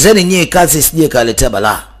 Sikilizeni nyie, kazi isije kaletea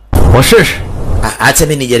balaa. 我试试， Acha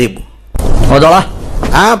mimi nijaribu. 我走了，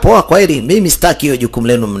 Poa, kweli mimi sitaki hiyo jukumu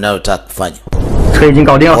lenu mnalotaka kufanya. 车已经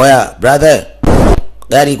搞定了。 Oya, brother.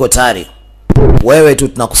 Gari iko tayari. Wewe tu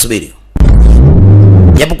tunakusubiri.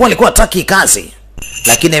 Japokuwa alikuwa hataki kazi,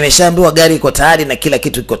 lakini ameshaambiwa gari iko tayari na kila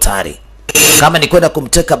kitu kiko tayari. Kama ni kwenda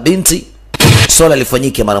kumteka binti, swala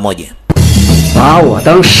lifanyike mara moja. 把我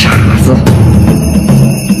当傻子，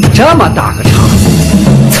这么大个厂子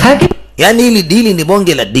才给 Yaani hili dili ni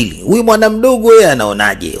bonge la dili. Huyu mwana mdogo yeye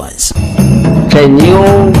anaonaje kwanza? 这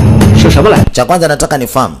妞是什么来？ Cha kwanza nataka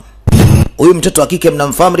nifahamu. Huyu mtoto wa kike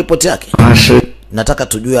mnamfahamu ripoti yake? 他是 Nataka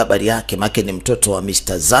tujue habari yake, maana ni mtoto wa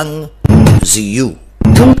Mr. Zhang Ziyu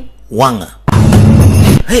Wang.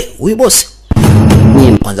 Hey, huyu bosi.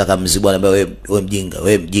 你 Kwanza kamzibu anambia wewe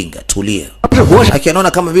mjinga, tulia. 是国产，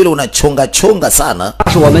 Akianaona kama vile unachonga sana.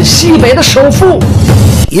 是我们西北的首富。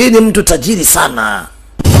 Yeye ni mtu tajiri sana.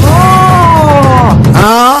 哦，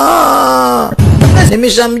 Ah!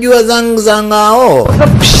 Nimeshamjua Zangao. 个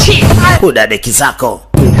屁！ Udadeki zako.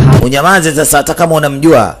 Unyamaze sasa hata kama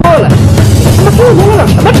unamjua. 过来，他们中国了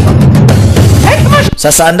什么车？哎，他妈是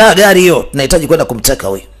Sasa andaa gari hiyo. Tunahitaji kwenda kumteka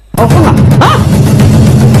huyu. 老疯了啊！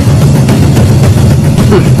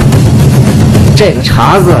这个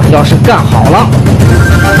茬子要是干好了，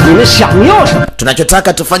你们想要什么？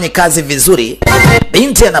 Tunachotaka tufanye kazi vizuri.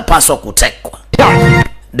 Binti anapaswa kutekwa. 样？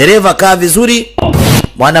 Dereva kaa vizuri.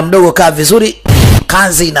 Mwana mdogo kaa vizuri.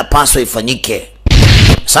 Kazi inapaswa ifanyike.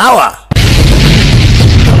 Sawa?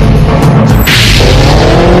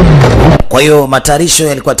 Kwa hiyo matayarisho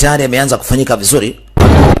yalikuwa tayari yameanza kufanyika vizuri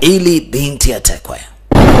ili binti atekwe.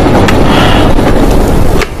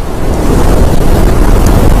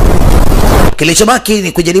 Kilichobaki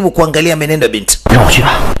ni kujaribu kuangalia menendo ya binti. 让我去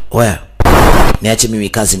吧。 Wewe, niache mimi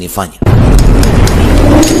kazi nifanye.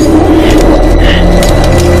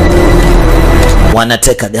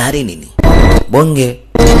 Wanateka gari nini? Bonge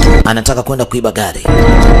anataka kwenda kuiba gari.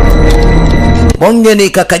 Bonge ni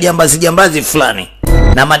kaka jambazi fulani.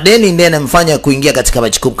 Na madeni ndiye anamfanya kuingia katika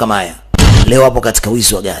majukumu kama haya. Leo hapo katika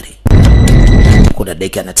wizi wa gari. Kuna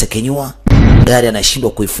deki anatekenyua, gari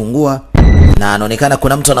anashindwa kuifungua na anaonekana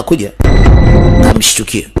kuna mtu anakuja.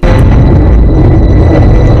 Amshtukie.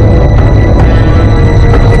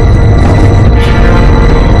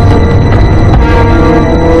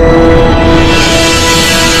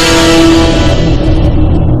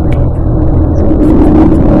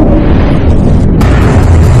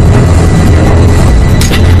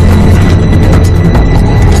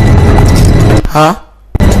 Ha?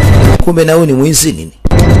 Kumbe na huyu ni mwizi nini?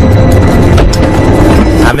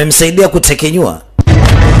 Amemsaidia kutekenyua.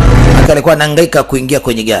 Alikuwa anahangaika kuingia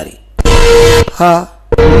kwenye gari. Ha?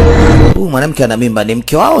 Huyu mwanamke ana mimba, ni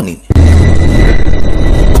mke wao nini?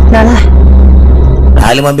 奶奶，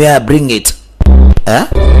 Alimwambia bring it. Eh?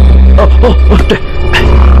 哦哦哦，对，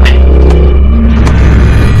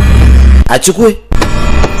 Achukue.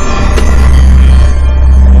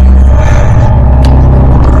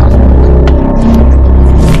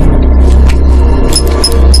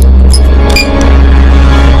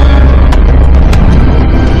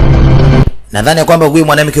 Nadhani kwamba huyu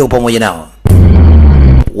mwanamke yupo pamoja nao.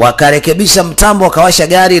 Wakarekebisha mtambo, wakawasha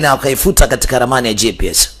gari na wakaifuta katika ramani ya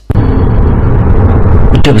GPS.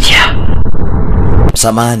 对不起，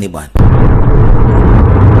 Samahani bwana.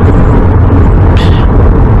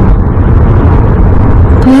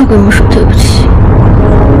 不要跟我说对不起。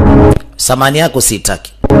 Samahani yako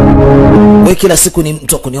sitaki. Wewe kila siku ni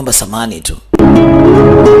mtu wa kuniomba samahani tu.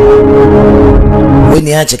 Wewe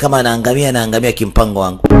niache, kama anaangamia kimpango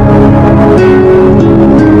wangu.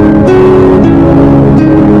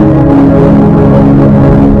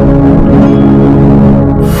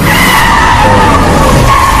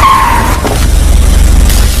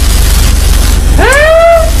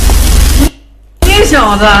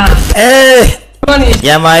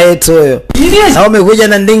 Jamaa yetu huyo. Na umekuja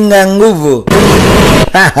na ndinga ya nguvu.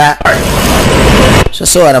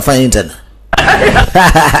 Sasa wanafanya nini tena?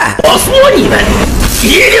 我说你们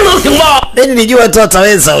一定能行吧？ Mimi nilijua tu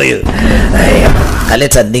ataweza huyu.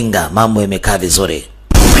 Kaleta ndinga, mambo yamekaa vizuri.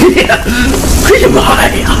 哎呀妈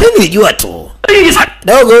呀！ Mimi nilijua tu. 你才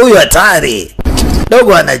Dogo huyu hatari.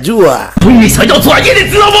 Dogo anajua. 你才叫专业的，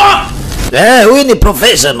知道吗？ Huyu ni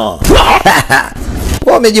professional.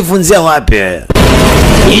 Wewe umejifunzia wapi wewe?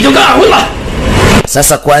 你就干会了。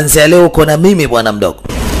 Sasa kuanzia leo uko na mimi bwana mdogo.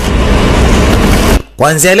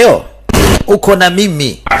 Kuanzia leo uko na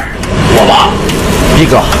mimi. 我吧，一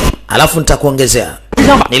哥， Alafu nitakuongezea.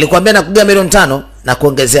 Nilikwambia nakugawa milioni 5 na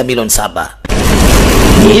kuongezea milioni 7.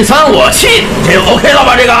 你3我7，这 OK 了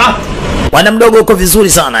吧？这个啊， Bwana mdogo uko vizuri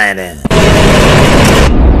sana yani.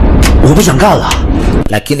 我不想干了。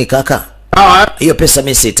 Lakini kaka, 啊， hiyo pesa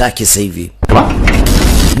mimi sitaki sasa hivi. 什么？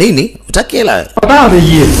 Nini? Utaki hela? 老大的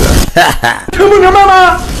意思，听不明白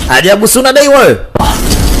吗？ Ajabu si unadai wewe.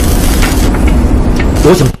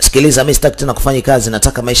 我想 Sikiliza, mimi sitaki tena kufanya kazi,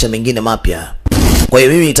 nataka maisha mengine mapya. Kwa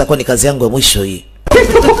hiyo mimi itakuwa ni kazi yangu ya mwisho hii.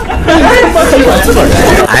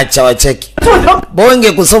 Acha wacheki.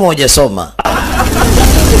 Bonge kusoma hujasoma.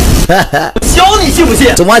 教你信不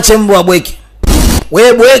信？ Tumwache mbwa bweki.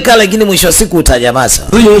 Wewe bweka lakini mwisho wa siku utajamaza.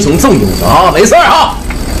 雌英雄赠勇的啊，没事啊。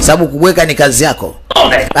 Sababu kubweka ni kazi yako.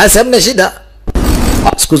 Basi hamna shida.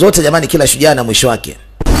 Siku zote jamani, kila shujaa na mwisho wake.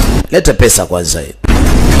 Leta pesa kwanza hiyo.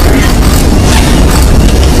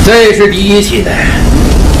 这是第一期的。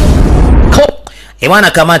扣。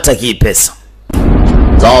 Iwana kamata hii pesa.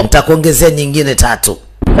 Mtakuongezea nyingine 3.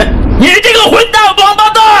 你这个混蛋王八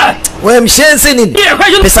蛋！ Wewe mshenzi nini?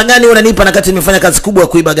 Pesa gani unanipa na kati nimefanya kazi kubwa ya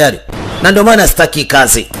kuiba gari? Na ndio maana sitaki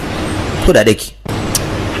kazi. Kuda deki.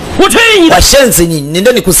 我去你的！ Washenzi nyinyi,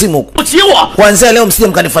 nendeni kuzimu huko. 不起我！ Kuanzia leo msije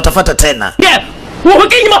mkanifuatafuata tena. 我会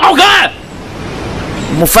给你们好看。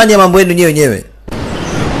 Mfanye mambo yenu nyewe wenyewe.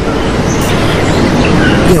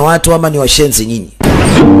 Ni watu ama ni washenzi nyinyi?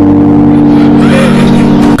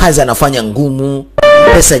 Kazi anafanya ngumu,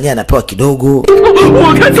 pesa yenyewe anapewa kidogo.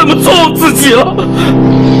 我该怎么做自己了？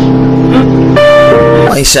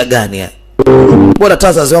 Maisha gani haya? Bora hata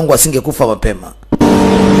wazazi wangu wasingekufa mapema.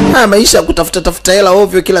 Haya maisha ya kutafuta hela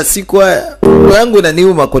ovyo kila siku haya. Roho yangu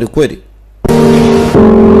inaniuma kweli kweli.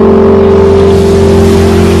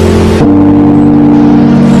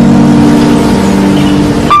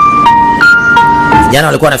 Jana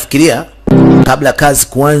walikuwa wanafikiria kabla kazi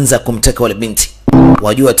kuanza kumteka wale binti,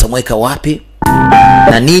 wajua watamweka wapi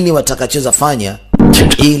na nini watakachoweza fanya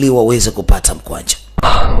ili waweze kupata mkwanja.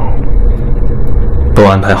 都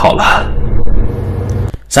安排好了。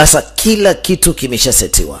 Sasa kila kitu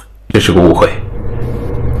kimeshasetiwa. 这是个误会。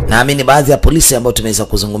 Naamini baadhi ya polisi ambao tumeweza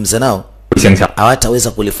kuzungumza nao 想想，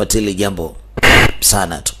 hawataweza kulifuatilia jambo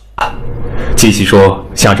sana tu. 继续说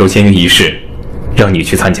下周监狱仪式，让你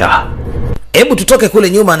去参加。 Hebu tutoke kule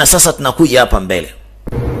nyuma na sasa tunakuja hapa mbele.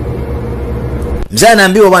 Mzee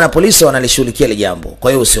anaambiwa bwana polisi wanalishughulikia ile jambo.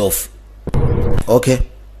 Kwa hiyo usihofu. Okay.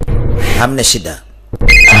 Hamna shida.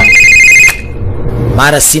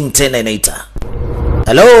 Mara simu tena inaita.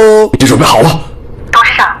 Hello? 已经准备好了。 董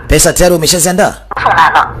事长， Pesa tayari umeshaziandaa? 送来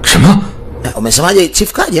了。 什么？ Umesemaje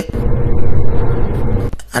chief kaje?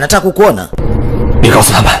 Anataka kukuona. 你告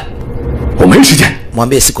诉他们，我没时间。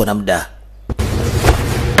 Mwambie siko na muda.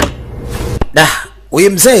 Da,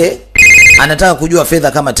 huyu mzee anataka kujua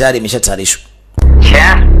fedha kama tayari imeshatayarishwa.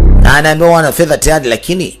 钱 Na anaambiwa wana fedha tayari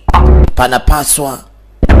lakini panapaswa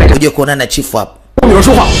uje kuonana na chief hapo. 女儿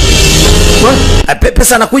说话。喂，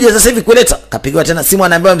 Pesa anakuja sasa hivi kuleta. Kapigiwa tena simu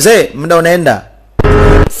anaambiwa mzee, muda unaenda.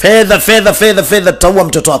 Fedha tutaua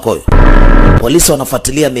mtoto wako huyo. Polisi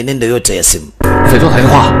wanafuatilia mienendo yote ya simu. 在做谈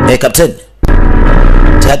话。 Captain.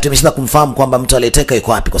 Tayari tumeshinda kumfahamu kwamba mtu aliyeteka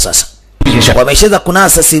yuko wapi kwa sasa. Wamesheza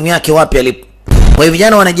kunasa simu yake wapi alipo. Kwa hiyo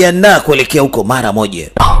vijana wanajiandaa kuelekea huko mara moja.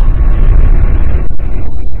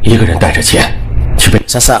 一个人带着钱去被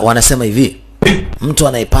Sasa wanasema hivi, mtu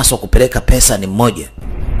anayepaswa kupeleka pesa ni mmoja.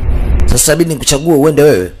 Sasa bidi nikuchague uende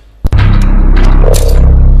wewe.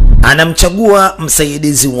 Anamchagua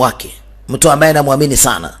msaidizi wake, mtu ambaye anamwamini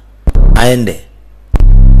sana, aende.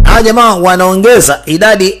 Hawa jamaa wanaongeza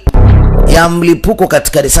idadi ya mlipuko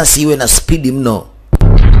katika risasi iwe na spidi mno.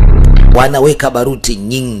 Wanaweka baruti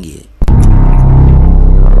nyingi.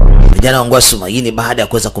 Vijana waongwa sumaini baada ya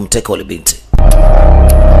kuweza kumteka ule binti.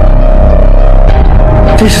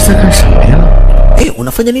 这是在干什么呀？ Hey,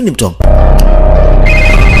 unafanya nini mtongo?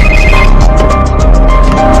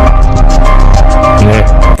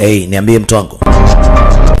 Hey, niambie mtongo.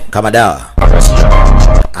 Kama dawa.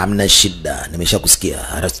 Amna shida, nimeshakusikia.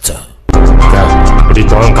 Arasta.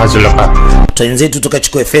 Twenzetu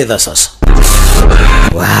tukachukue fedha sasa.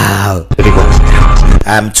 Wow.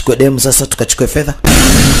 Mchukue demu sasa tukachukue fedha.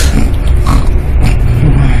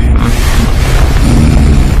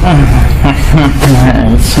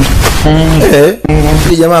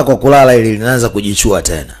 Hili jamaa kwa kulala ili linaanza kujichua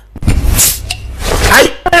tena.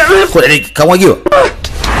 Ai, kamwagiwa.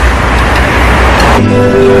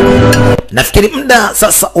 Nafikiri muda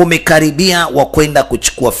sasa umekaribia wa kwenda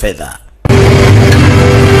kuchukua fedha.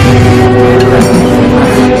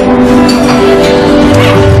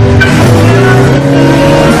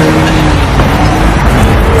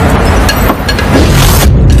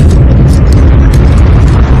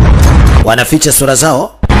 Wanaficha sura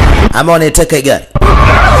zao ama wanaiteka gari.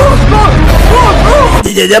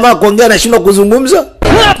 Jamaa kuongea na shindwa kuzungumza,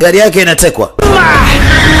 gari yake inatekwa.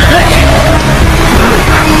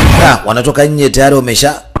 Wanatoka nje tayari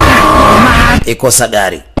wamesha ikosa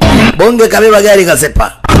gari. Bonge kabeba gari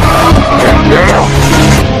kasepa.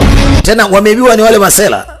 Tena wameibiwa ni wale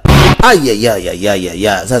masela.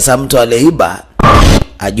 Ayayayayaya. Sasa mtu aliyeiba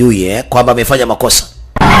ajue kwamba amefanya makosa.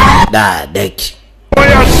 Da deki.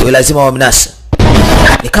 Wewe lazima wamnasa.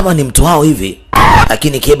 Ni kama ni mtu wao hivi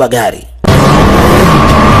lakini kiiba gari.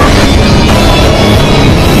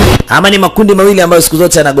 Ama ni makundi mawili ambayo siku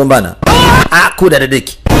zote yanagombana?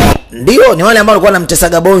 Kudadadeki. Ndio, ni wale ambao walikuwa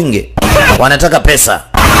wanamtesaga bonge. Wanataka pesa.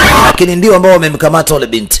 Lakini ndio ambao wamemkamata yule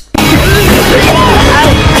binti.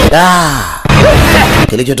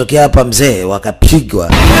 Kilichotokea hapa mzee, wakapigwa.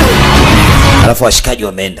 Alafu washikaji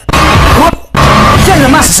wameenda.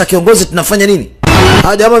 Sasa kiongozi, tunafanya nini?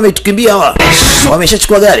 Hawa jamaa wametukimbia hawa.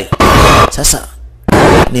 Wameshachukua gari. Sasa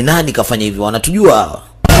ni nani kafanya hivi? Wanatujua hawa.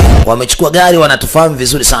 Wamechukua gari, wanatufahamu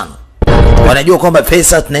vizuri sana. Wanajua kwamba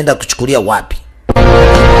pesa tunaenda kuchukulia wapi.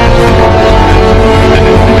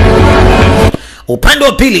 Upande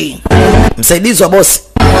wa pili, msaidizi wa bosi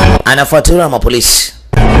anafuatiliwa na mapolisi.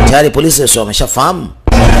 Tayari polisi sio wameshafahamu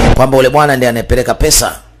kwamba ule bwana ndiye anayepeleka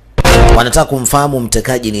pesa. Wanataka kumfahamu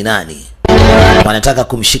mtekaji ni nani. Wanataka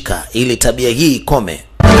kumshika ili tabia hii ikome.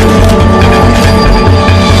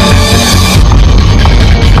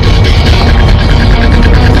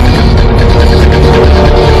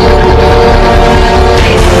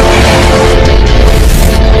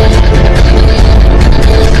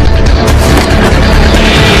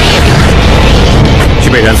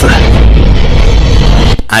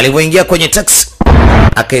 Alipoingia kwenye taxi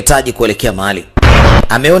akahitaji kuelekea mahali.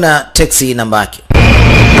 Ameona taxi namba yake.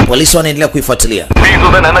 Polisi wanaendelea kuifuatilia.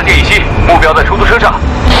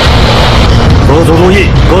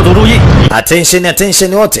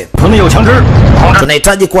 Attention wote.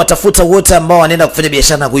 Tunahitaji kuwatafuta wote ambao wanaenda kufanya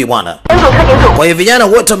biashara na huyu bwana. Kwa hiyo vijana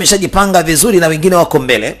wote wameshajipanga vizuri na wengine wako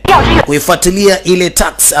mbele kuifuatilia ile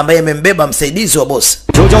taxi ambaye imembeba msaidizi wa boss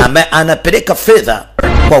ambaye anapeleka fedha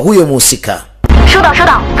kwa huyo mhusika.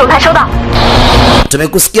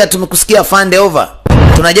 Tumekusikia fande over.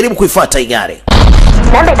 Tunajaribu kuifuata hii gari.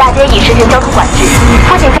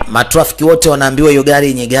 Matrafiki wote wanaambiwa hiyo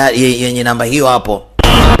gari yenye namba hiyo hapo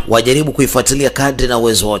wajaribu kuifuatilia kadri na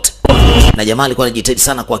uwezo wote. Na jamaa alikuwa anajitahidi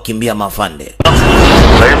sana kuwakimbia mafande.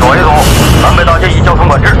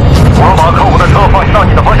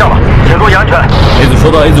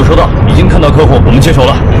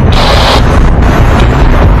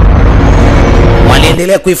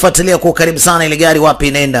 Waliendelea kuifuatilia kwa karibu sana ile gari wapi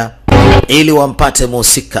inaenda ili wampate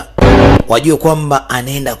mhusika. Wajue kwamba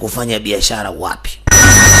anaenda kufanya biashara wapi.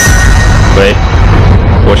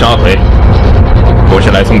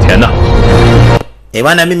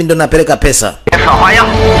 Bwana, mimi ndo napeleka pesa.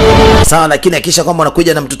 Sawa, lakini hakisha kwamba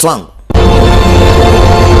unakuja na mtoto wangu.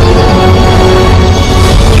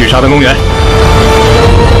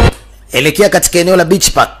 Elekea katika eneo la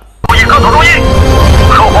beach park.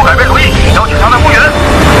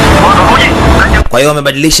 Kwa hiyo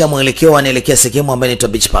wamebadilisha mwelekeo, wanaelekea sehemu ambayo inaitwa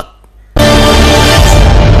beach park.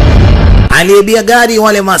 Aliyebia gari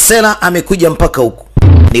wale masela amekuja mpaka huku.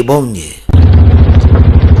 Ni bonge.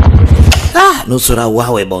 Nusura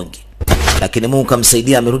wawe bonge. Lakini Mungu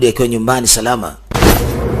kamsaidia, amerudi akiwa nyumbani salama.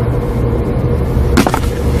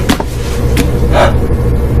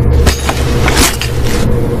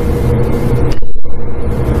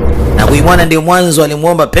 Na huyu mwana ndio mwanzo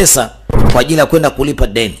alimuomba pesa kwa ajili ya kwenda kulipa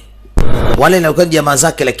deni. Wale walikuwa jamaa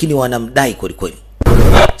zake lakini wanamdai kweli kweli.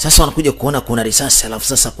 Sasa wanakuja kuona kuna risasi, alafu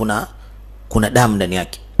sasa kuna damu ndani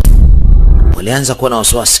yake. Walianza kuwa na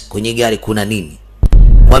wasiwasi, kwenye gari kuna nini?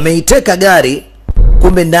 Wameiteka gari,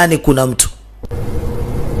 kumbe ndani kuna mtu.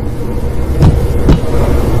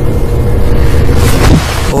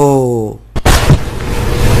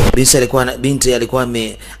 Binti alikuwa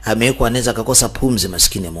amewekwa, anaweza kukosa pumzi,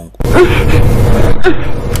 maskini ya Mungu.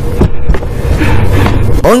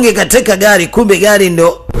 Onge kateka gari, kumbe gari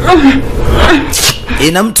ndo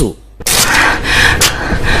ina mtu.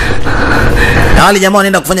 Na wale jamaa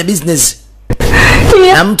wanaenda kufanya business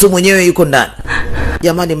na mtu mwenyewe yuko ndani.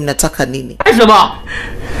 Jamani, mnataka nini?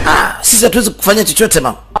 Sisi hatuwezi kufanya chochote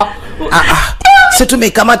mama. Sisi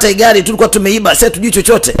tumeikamata gari, tulikuwa tumeiba, sisi tujui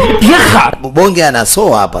chochote. Bonge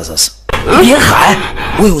anasoa hapa sasa.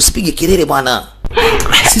 Wewe usipige kelele bwana.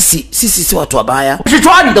 Sisi si watu wabaya.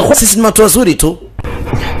 Sisi ni watu wazuri tu.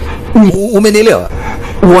 Umenielewa?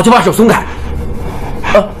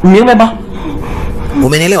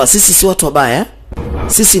 Umenielewa? Sisi si watu wabaya.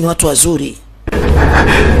 Sisi ni watu wazuri.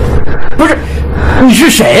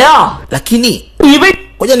 Lakini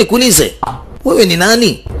ngoja nikuulize, wewe ni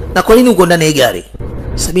nani? Na kwa nini uko ndani ya gari?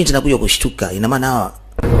 Sasa binti anakuja kushtuka, ina maana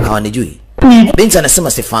hawanijui. Binti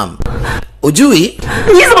anasema sifahamu. Ujui?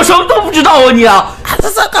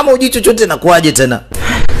 Sasa kama ujui chochote nakuaje tena?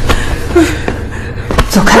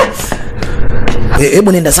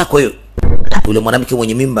 Hebu nenda zako hiyo. Yule mwanamke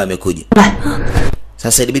mwenye mimba amekuja.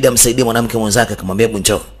 Sasa ilibidi amsaidie mwanamke mwenzake, akamwambia hebu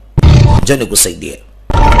njoo nikusaidie.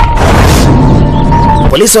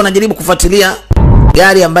 Polisi wanajaribu kufuatilia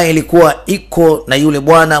gari ambayo ilikuwa iko na yule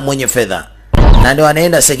bwana mwenye fedha. na ndio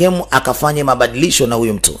anaenda sehemu akafanya mabadilisho na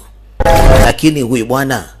huyu mtu, lakini huyu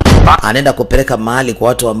bwana anaenda kupeleka mahali kwa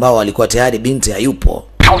watu ambao walikuwa tayari binti hayupo.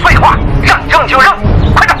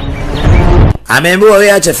 Ameambiwa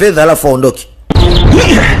wewe acha fedha alafu aondoke,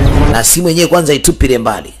 na simu yenyewe kwanza itupile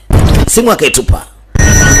mbali. Simu akaitupa.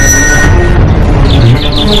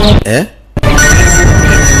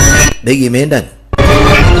 Begi imeenda.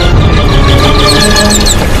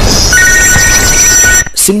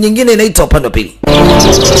 Simu nyingine inaita upande wa pili.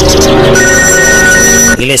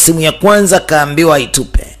 Ile simu ya kwanza kaambiwa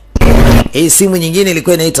itupe. Hii simu nyingine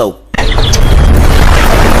ilikuwa inaita huko.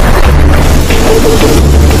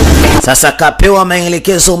 Sasa kapewa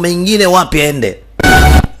maelekezo mengine wapi aende.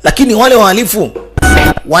 Lakini wale wahalifu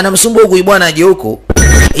wanamsumbua huyu bwana aje huko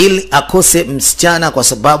ili akose msichana, kwa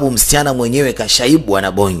sababu msichana mwenyewe kashaibwa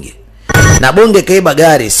na bonge. Na bonge kaiba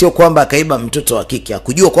gari, sio kwamba kaiba mtoto wa kike.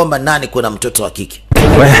 Hakujua kwamba nani kuna mtoto wa kike.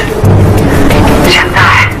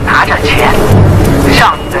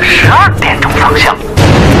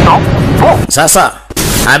 Sasa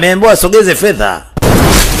ameambiwa sogeze fedha.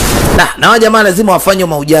 Na wa jamaa lazima wafanye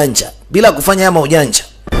maujanja. Bila kufanya haya maujanja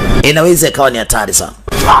inaweza ikawa ni hatari sana.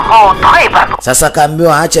 Sasa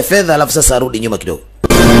kaambiwa aache fedha alafu sasa arudi nyuma kidogo.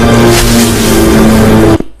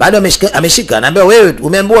 Bado ameshika, anaambiwa wewe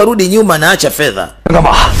umeambiwa rudi nyuma na acha fedha.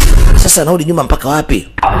 Sasa narudi nyuma mpaka wapi?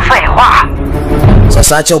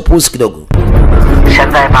 Sasa acha upuzi kidogo.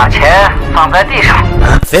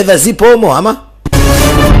 Fedha zipo humo ama?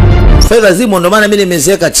 Fedha zimo, ndo maana mimi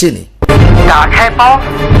nimeziweka chini.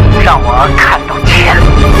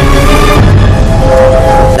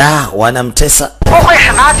 Wanamtesa.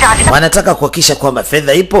 Wanataka kuhakikisha kwamba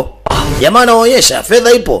fedha ipo. Jamaa anaonyesha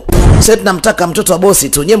fedha ipo. Sasa tunamtaka mtoto wa bosi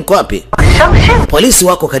tu. Nyie mko wapi? Polisi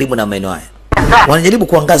wako karibu na maeneo haya. Wanajaribu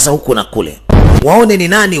kuangaza huku na kule. Waone ni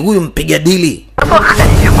nani huyu mpiga dili.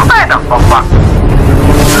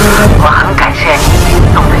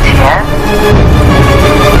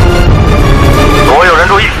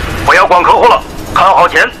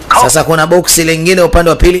 Sasa kuna boksi lingine upande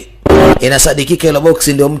wa pili. Inasadikika ile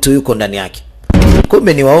boksi ndio mtu yuko ndani yake.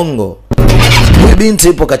 Kumbe ni waongo. Huyu binti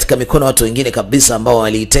ipo katika mikono watu wengine kabisa ambao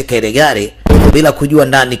waliiteka ile gari bila kujua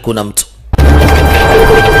ndani kuna mtu.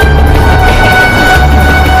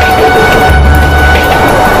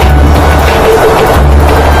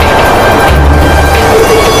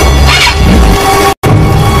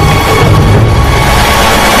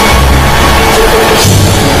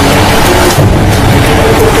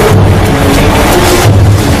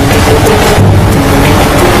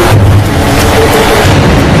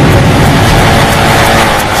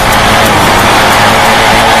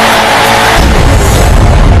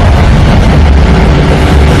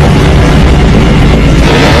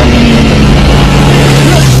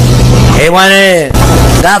 Wane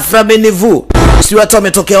ghafla benivu, si watu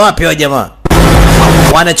wametokea wapi wa jamaa?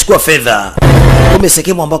 Wanachukua fedha. Kumbe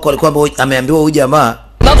sehemu ambako alikuwa ameambiwa huyu jamaa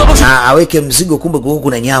aweke mzigo, kumbe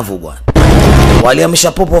kuna nyavu bwana.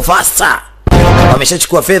 Waliamsha popo faster.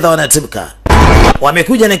 Wameshachukua fedha, wanatimka.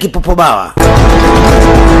 Wamekuja na kipopo bawa.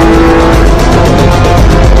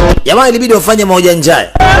 Jamaa ilibidi wafanye maujanja.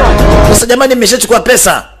 Sasa jamani, nimeshachukua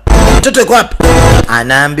pesa. Mtoto yuko wapi?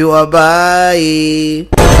 Anaambiwa bye.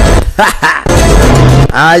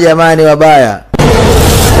 Jamani wabaya.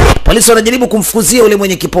 Polisi wanajaribu kumfukuzia ule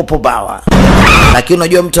mwenye kipopo bawa. Lakini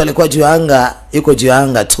unajua mtu alikuwa juu ya anga, yuko juu ya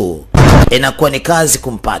anga tu. Inakuwa ni kazi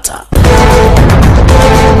kumpata.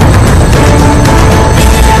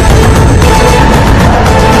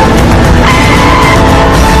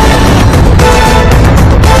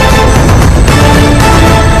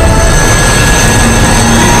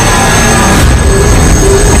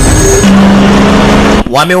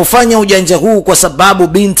 Wameufanya ujanja huu kwa sababu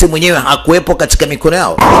binti mwenyewe hakuwepo katika mikono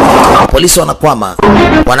yao. Polisi wanakwama.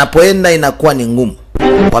 Wanapoenda inakuwa ni ngumu.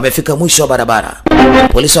 Wamefika mwisho wa barabara.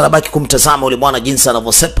 Polisi wanabaki kumtazama ule bwana jinsi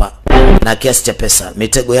anavyosepa na kiasi cha pesa.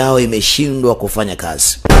 Mitego yao imeshindwa kufanya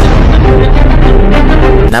kazi.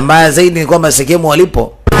 Na mbaya zaidi ni kwamba sehemu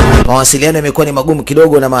walipo mawasiliano yamekuwa ni magumu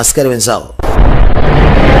kidogo na maaskari wenzao.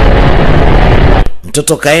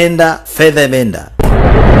 Mtoto kaenda, fedha imeenda.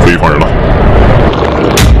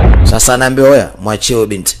 Sasa anaambiwa wewe mwachie huyo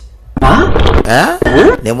binti.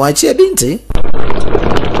 Ni mwachie binti?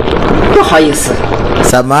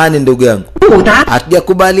 Samahani ndugu yangu.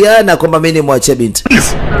 Hatujakubaliana kwamba mimi ni mwachie binti.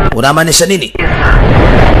 Unamaanisha nini?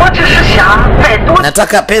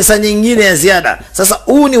 Nataka pesa nyingine ya ziada. Sasa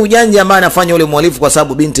huu ni ujanja ambao anafanya ule mhalifu kwa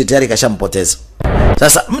sababu binti tayari kashampoteza.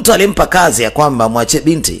 Sasa mtu alimpa kazi ya kwamba mwachie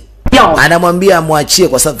binti. Anamwambia amwachie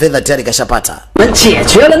kwa sababu fedha tayari kashapata.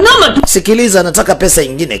 Sikiliza, nataka pesa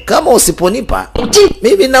nyingine. Kama usiponipa,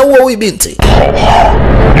 mimi naua huyu binti.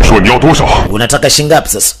 Unataka shilingi ngapi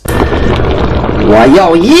sasa?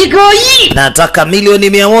 Nataka milioni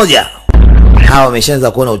 100. Hawa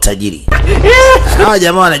wameshaanza kuona utajiri. Hawa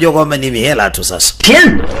jamaa wanajua kwamba ni mihela tu sasa.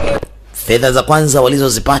 Fedha za kwanza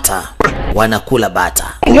walizozipata wanakula bata.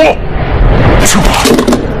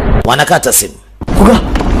 Wanakata simu.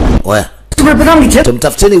 Oya,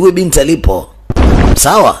 tumtafuteni huyu binti alipo.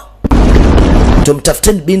 Sawa?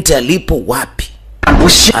 Tumtafuteni binti alipo wapi?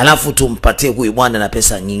 Alafu tumpatie huyu bwana na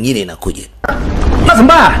pesa nyingine inakuja.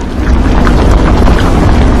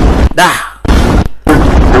 Da.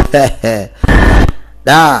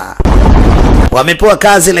 Da. Wamepewa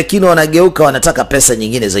kazi lakini wanageuka wanataka pesa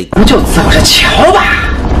nyingine zaidi.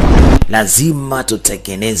 Lazima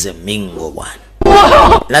tutengeneze mingo bwana.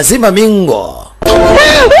 Lazima mingo.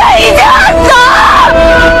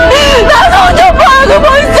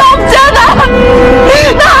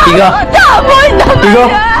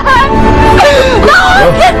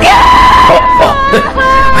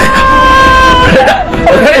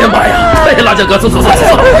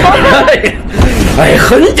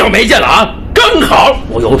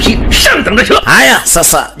 Haya,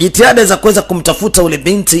 sasa jitihada za kuweza kumtafuta ule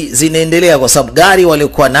binti zinaendelea kwa sababu gari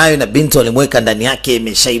waliokuwa nayo na binti walimweka ndani yake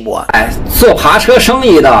imeshaibwa.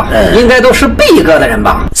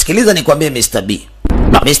 Sikiliza nikwambie Mr. B.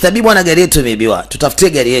 Mr. B bwana, gari yetu imeibiwa. Tutafutie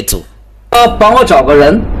gari yetu.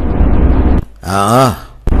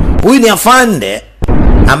 Huyu ni afande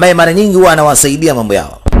ambaye mara nyingi huwa anawasaidia mambo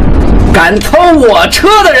yao.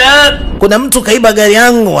 Kuna mtu kaiba gari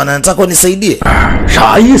yangu anataka unisaidie.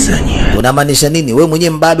 Unamaanisha nini? Wewe mwenyewe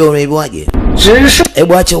mbabe umeibiwaje?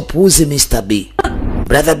 Hebu acha upuuzi Mr. B.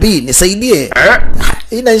 Brother B, nisaidie.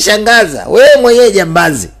 Inashangaza. Wewe mwenyewe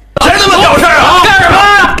jambazi.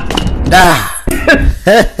 Da.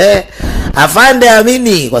 Afande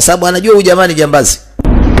amini kwa sababu anajua huyu jamani jambazi.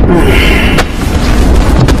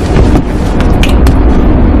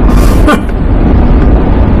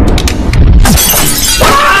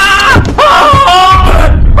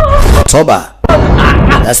 Toba.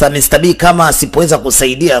 Sasa Mr. B kama asipoweza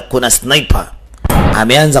kusaidia, kuna sniper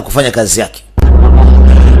ameanza kufanya kazi yake.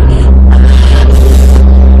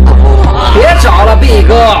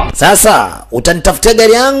 Sasa utanitafutia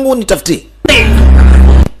gari yangu nitafutie.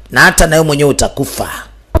 Na hata nawe mwenyewe utakufa.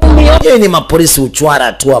 Yeye ni mapolisi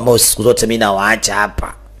uchwara tu ambao siku zote mimi nawaacha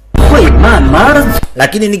hapa.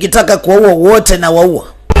 Lakini nikitaka kuwaua wote na waua.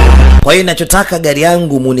 Kwa hiyo ninachotaka gari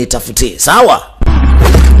yangu munitafutie. Sawa?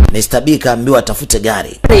 Mr. B kaambiwa atafute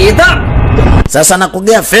gari. Sasa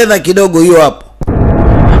nakugea fedha kidogo hiyo hapo.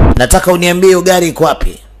 Nataka uniambie hiyo gari iko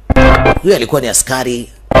wapi? Huyu alikuwa ni askari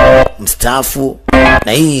mstaafu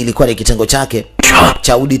na hii ilikuwa ni kitengo chake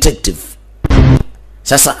cha detective.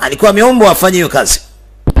 Sasa alikuwa ameombwa afanye hiyo kazi.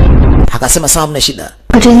 Akasema sawa, mna shida.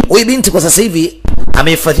 Huyu binti kwa sasa hivi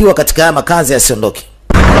amehifadhiwa katika makazi yasiondoke.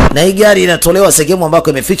 Na hii gari inatolewa sehemu ambako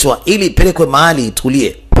imefichwa ili ipelekwe mahali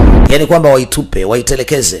itulie. Yaani kwamba waitupe,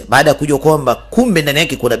 waitelekeze baada ya kujua kwamba kumbe ndani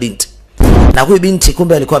yake kuna binti. Na huyu binti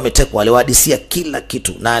kumbe alikuwa ametekwa, aliwahadisia kila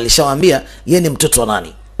kitu na alishawaambia yeye ni mtoto wa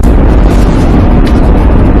nani.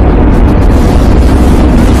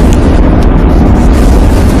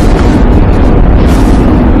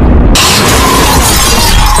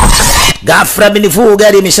 Ghafla binifu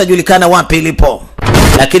gari imeshajulikana wapi ilipo.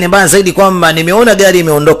 Lakini mbaya zaidi kwamba nimeona gari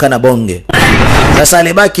imeondoka na bonge. Sasa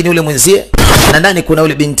alibaki ni ule mwenzie na ndani kuna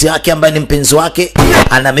ule binti yake ambaye ni mpenzi wake,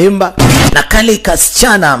 ana mimba na kale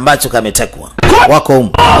kasichana ambacho kametekwa. Wako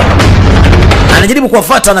huko. Anajaribu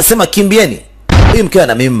kuwafuata, anasema kimbieni. Huyu mkeo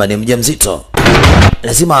ana mimba, ni mjamzito.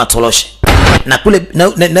 Lazima atoloshe. Na kule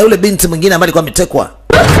na ule binti mwingine ambaye alikuwa ametekwa.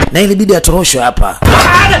 Na ilibidi atoroshwe hapa.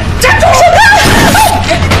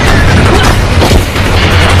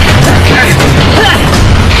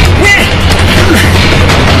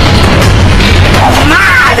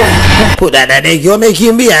 Kudadadeki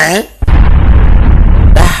wamekimbia eh?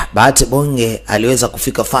 Bahati bonge aliweza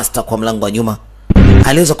kufika faster kwa mlango wa nyuma.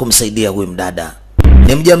 Aliweza kumsaidia huyu mdada.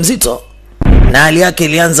 Ni mjamzito na hali yake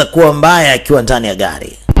ilianza kuwa mbaya akiwa ndani ya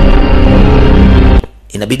gari.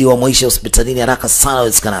 Inabidi wamwishe hospitalini haraka sana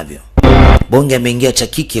iwezekanavyo. Bonge ameingia cha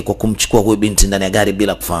kike kwa kumchukua huyu binti ndani ya gari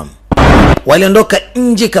bila kufahamu. Waliondoka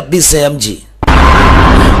nje kabisa ya mji.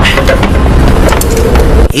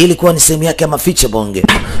 Hii ilikuwa ni sehemu yake ya maficho bonge.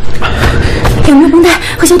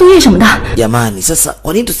 Jamani, sasa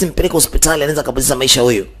kwa nini tusimpeleke hospitali, anaweza kabisa maisha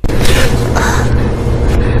huyo.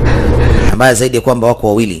 Mbaya zaidi ya kwamba wako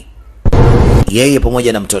wawili. Yeye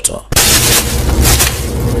pamoja na mtoto.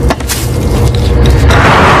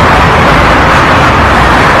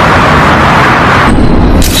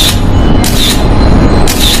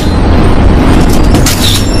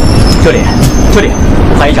 这里，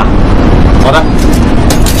我翻一下。好的，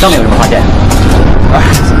上面有什么发现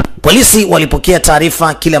？Polisi walipokea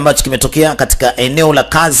taarifa kile ambacho kimetokea katika eneo la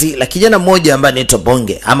kazi la kijana mmoja ambaye anaitwa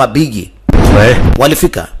Bonge ama Bigi.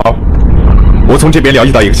 Walifika. 我从这边了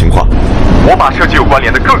解到一个情况，我把涉及有关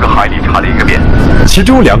联的各个海里查了一个遍，其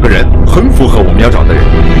中2个人很符合我们要找的人。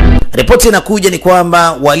 Ripoti inakuja ni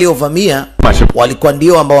kwamba waliovamia walikuwa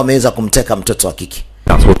ndio ambao wameweza kumteka mtoto wa kike.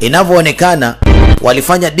 Inavyoonekana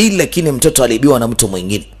walifanya deal lakini mtoto aliibiwa na mtu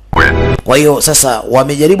mwingine. Kwa hiyo sasa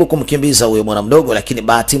wamejaribu kumkimbiza huyo mwana mdogo lakini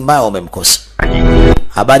bahati mbaya wamemkosa.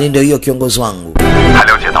 Habari ndio hiyo kiongozi wangu.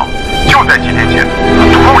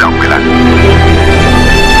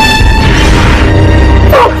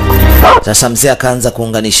 Sasa mzee akaanza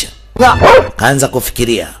kuunganisha. Kaanza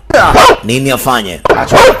kufikiria nini afanye.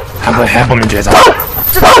 我们觉得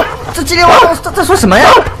这今天晚上在说什么呀？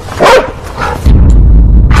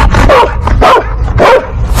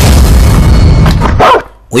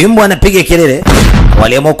 Huyu mbwa anapiga kelele,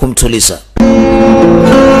 waliamua kumtuliza.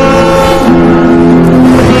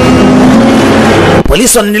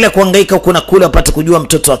 Polisi wanaendelea kuhangaika huku na kule wapate kujua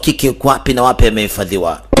mtoto wa kike yuko wapi na wapi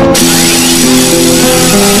amehifadhiwa.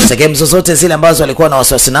 Sehemu zozote zile ambazo walikuwa na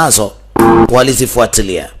wasiwasi nazo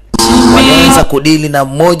walizifuatilia. Walianza kudili na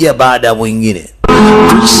mmoja baada ya mwingine.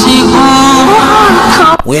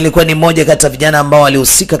 Huyu alikuwa ni mmoja kati ya vijana ambao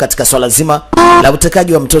walihusika katika swala zima la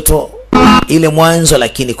utekaji wa mtoto ile mwanzo,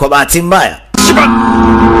 lakini kwa bahati mbaya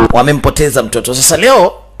wamempoteza mtoto. Sasa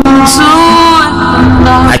leo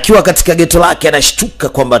akiwa katika geto lake anashtuka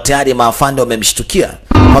kwamba tayari maafande wamemshtukia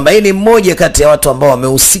kwamba yeye ni mmoja kati ya watu ambao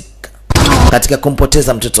wamehusika katika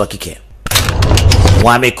kumpoteza mtoto wa kike.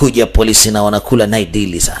 Wamekuja polisi na wanakula night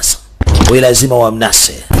deal sasa. Wewe lazima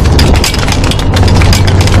wamnase.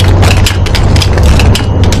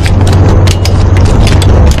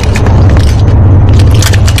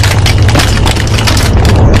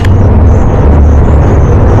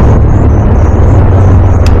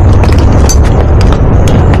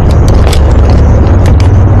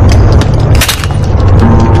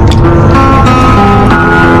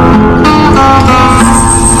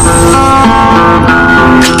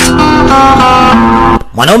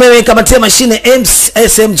 Mwanaume amekamatia mashine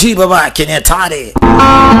SMG baba yake ni hatari.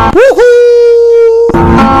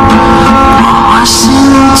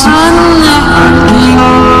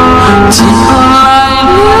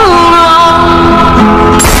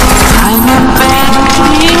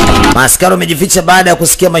 Maskari wamejificha baada ya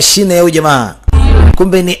kusikia mashine ya huyu jamaa.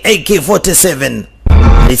 Kumbe ni AK47.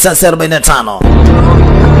 Risasi 45.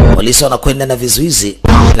 Polisi wanakwenda na vizuizi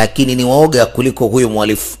lakini ni waoga kuliko huyo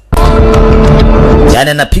mhalifu. Yaani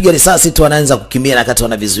anapiga risasi tu anaanza kukimbia na kati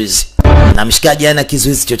wana vizuizi. Na mshikaji hana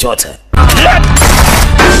kizuizi chochote.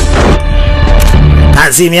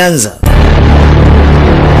 Kazi imeanza.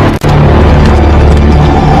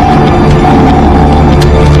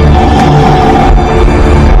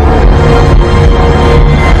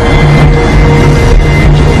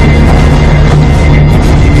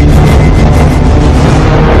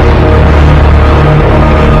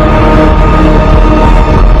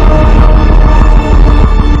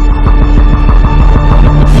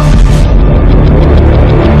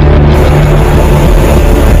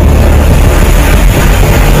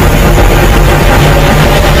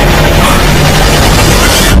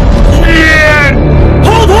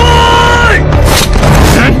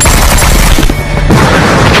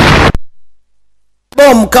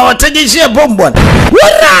 Kawategeshia bomu bwana.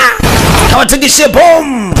 Wara! Kawategeshia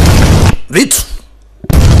bomu. Vitu.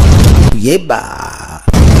 Yeba.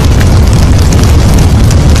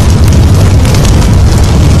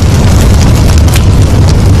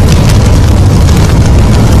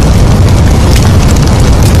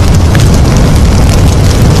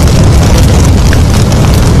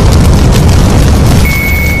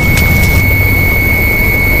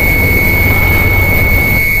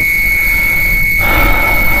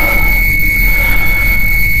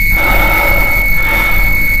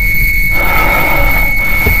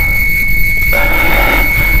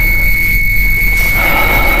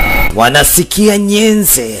 Wanasikia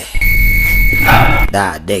nyenze.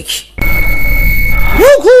 Da deki.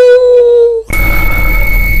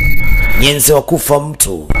 Nyenze wa kufa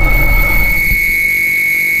mtu.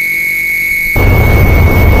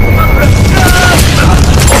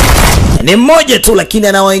 Ni mmoja tu lakini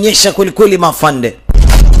anawaonyesha kweli kweli mafande.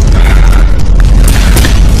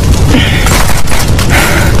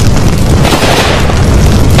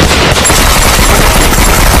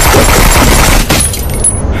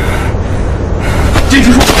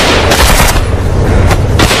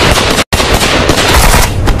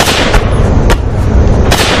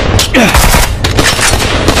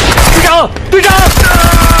 长，队长！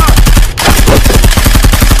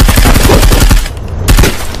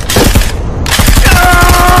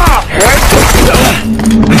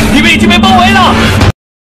你们已经被包围了。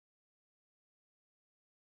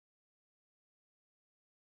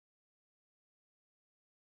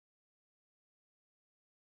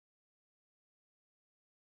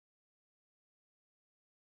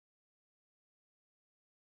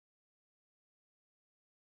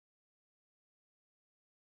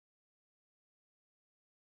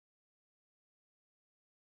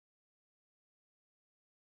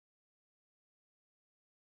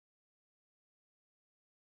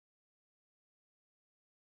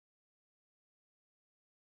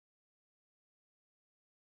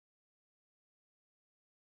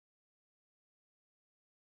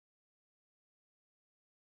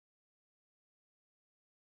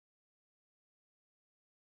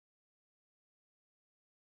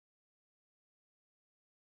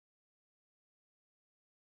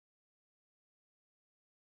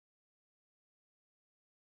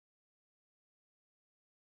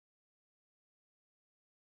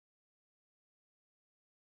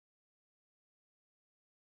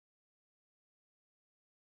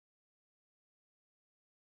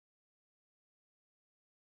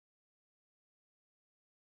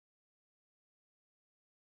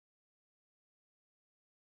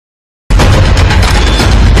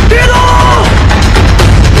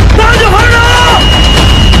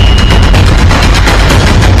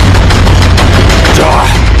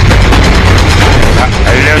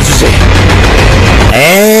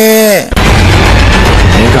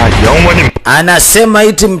Anasema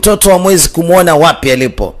iti mtoto wa mwezi kumuona wapi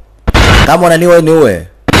alipo. Kama unaniua niue,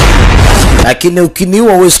 lakini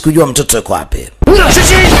ukiniua huwezi kujua mtoto yuko wapi.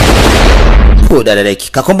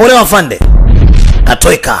 Dadadeki kakombolewa afande,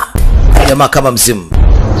 katoeka jamaa kama mzimu.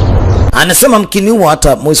 Anasema mkiniua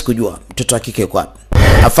hata mwezi kujua mtoto wa kike yuko wapi.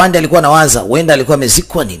 Afande alikuwa anawaza huenda alikuwa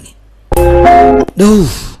amezikwa nini.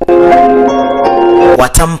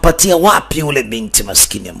 Watampatia wapi ule binti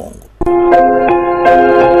maskini ya Mungu?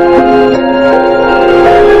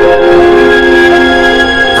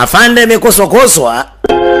 Afande amekoswa.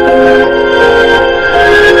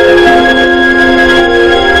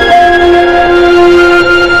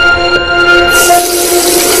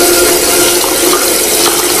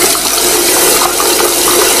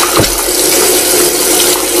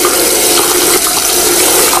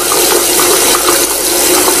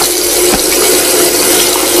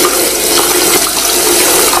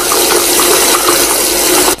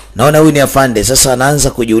 Naona huyu ni afande sasa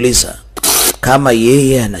anaanza kujiuliza kama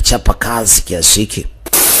yeye anachapa kazi kiasi hiki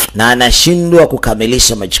na anashindwa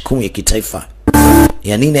kukamilisha majukumu ya kitaifa,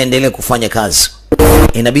 ya nini aendelee kufanya kazi?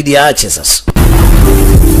 Inabidi aache sasa.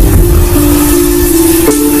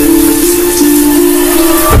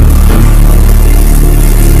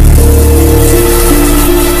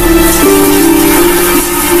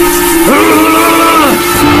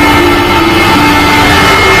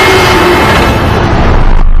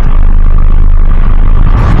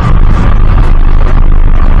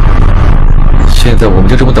现在我们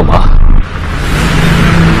就这么等吗？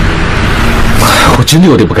我真的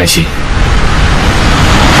有点不甘心。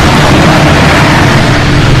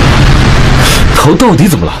头到底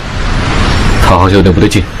怎么了？他好像有点不对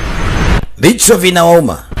劲。Vichwa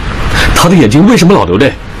vinauma. 他的眼睛为什么老流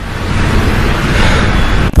泪？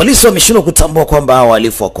 Polisi wameshindwa kutambua kwamba hao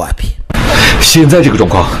wahalifu wako wapi. 现在这个状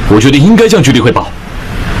况，我觉得应该向局里汇报。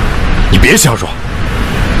你别瞎说。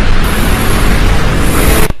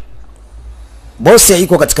 Bosi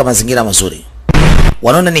hayuko katika mazingira mazuri.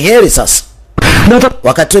 Wanaona ni heri sasa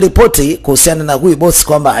wakati ripoti kuhusiana na huyu bosi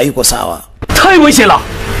kwamba hayuko sawa. 太危险了。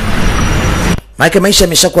 Maisha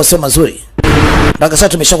yameshakuwa sio mazuri. Mpaka sasa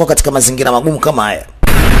tumeshakuwa katika mazingira magumu kama haya.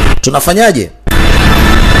 Tunafanyaje?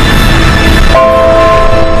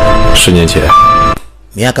 10年前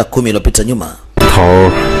miaka 10 iliyopita nyuma,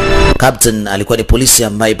 Captain alikuwa ni polisi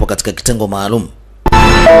ambaye ipo katika kitengo maalum.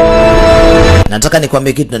 Nataka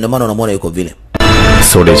nikwambie kitu na ndio maana unamwona yuko vile.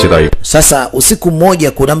 Sasa usiku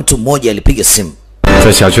mmoja kuna mtu mmoja alipiga simu.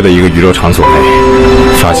 在辖区的一个娱乐场所内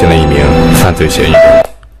发现了一名犯罪嫌疑人。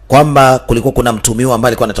 kwamba kulikuwa kuna mtumiwa ambaye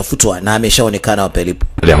alikuwa anatafutwa na ameshaonekana wapi alipo.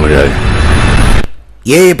 2个人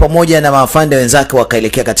Yeye pamoja na maafande wenzake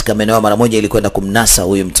wakaelekea katika maeneo mara moja ili kwenda kumnasa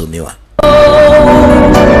huyu mtumiwa.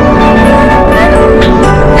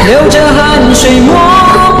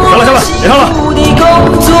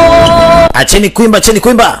 Acheni kuimba, acheni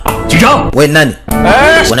kuimba. Wewe nani?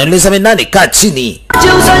 Unaniuliza mimi nani? Kaa chini.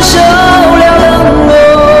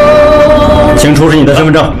 请出示你的身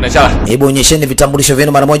份证。 Hebu onyesheni vitambulisho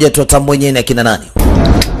vyenu mara moja tuwatambue nyinyi akina nani.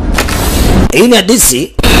 Hii ni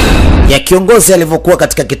hadithi ya kiongozi alivyokuwa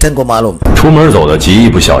katika kitengo maalum. 出门走得急，一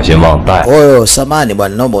不小心忘带。 Oyo, samani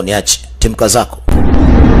bwana, naomba uniache. Timka zako.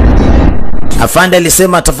 Afande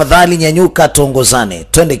alisema tafadhali nyanyuka tuongozane.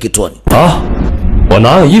 Twende kituoni. 啊，我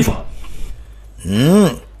哪有衣服？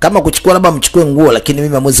 Kama kuchukua labda mchukue nguo, lakini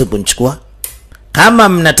mimi hamwezi kunichukua. Kama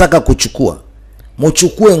mnataka kuchukua,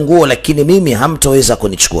 mchukue nguo, lakini mimi hamtaweza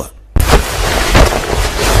kunichukua.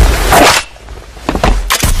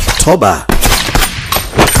 Toba.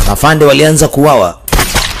 Afande walianza kuwawa.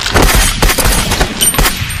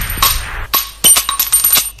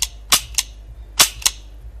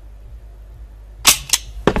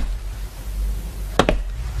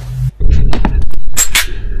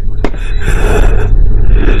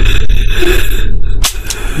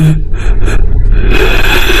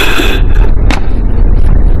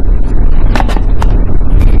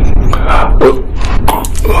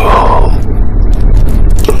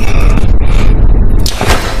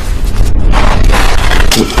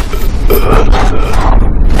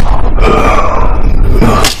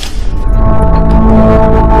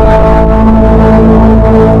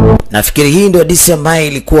 Nafikiri hii ndio hadithi ambayo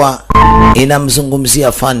ilikuwa inamzungumzia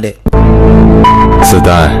afande. 子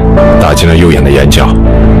弹打进了右眼的眼角。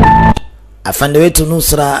 Afande wetu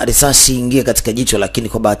nusra risasi ingie katika jicho, lakini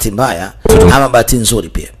kwa bahati mbaya ama bahati nzuri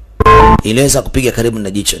pia iliweza kupiga karibu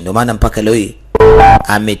na jicho. Ndio maana mpaka leo hii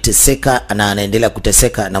ameteseka na anaendelea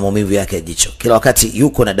kuteseka na maumivu yake ya jicho. Kila wakati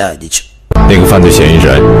yuko na dawa ya jicho. 那个犯罪嫌疑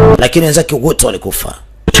人 Lakini wenzake wote walikufa.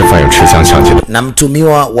 是犯有持枪抢劫的， Na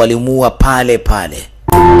mtumiwa walimuua pale pale.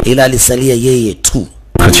 Ila alisalia yeye tu.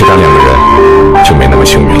 可其他2个人就没那么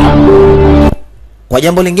幸运了。 Kwa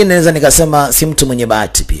jambo lingine naweza nikasema si mtu mwenye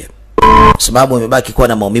bahati pia. Sababu amebaki kuwa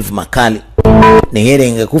na maumivu makali. Ni heri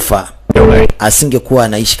ingekufa, 有为 asingekuwa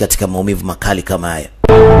anaishi katika maumivu makali kama haya.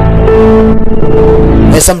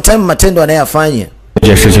 Na sometimes matendo anayofanya 这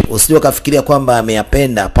件事情 usije ukafikiria kwamba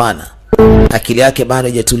ameyapenda, hapana. Akili yake bado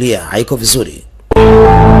haijatulia, haiko vizuri.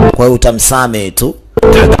 Kwa hiyo utamsamehe tu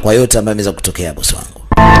kwa yote ambayo ameweza kutokea, bosi wangu.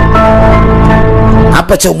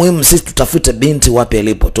 Hapa cha muhimu sisi tutafute binti wapi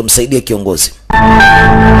alipo, tumsaidie kiongozi.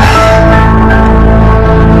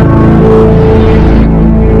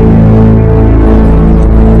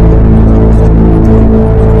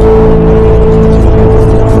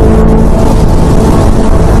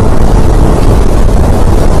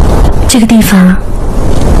这个地方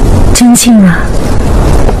真静啊。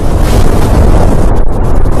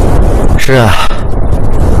 是啊，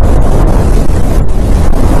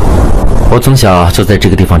我从小就在这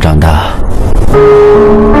个地方长大。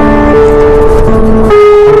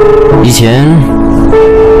以前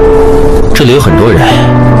这里有很多人，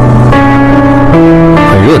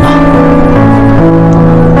很热闹。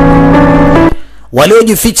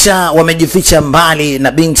 Waliojificha wamejificha mbali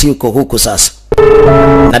na binti yuko huku sasa.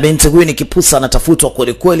 Na binti huyu ni kipusa, anatafutwa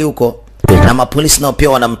kweli kweli huko. Na mapolisi nao pia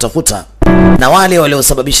wanamtafuta. Na wale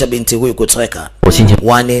waliosababisha binti huyu kutoweka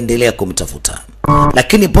wanaendelea kumtafuta.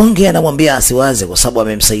 Lakini Bonge anamwambia asiwaze kwa sababu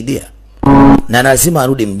amemsaidia. Na lazima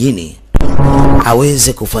arudi mjini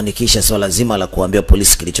aweze kufanikisha swala zima la kuambia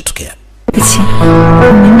polisi kilichotokea.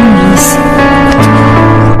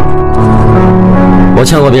 我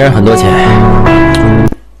欠过别人很多钱。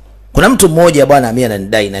 Kuna mtu mmoja bwana mimi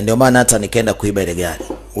ananidai, na ndio maana hata nikaenda kuiba ile gari.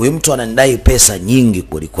 Huyu mtu ananidai pesa nyingi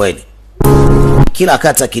kweli kweli. Kila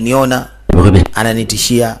wakati akiniona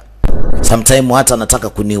ananitishia, sometimes hata anataka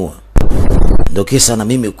kuniua. Ndio kisa na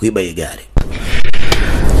mimi kuiba ile gari.12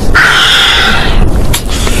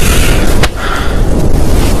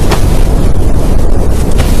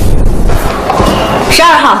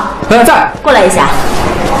号， 在 过来一下。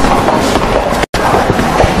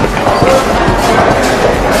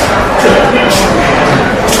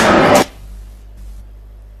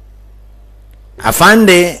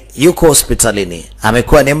 Afande yuko hospitalini.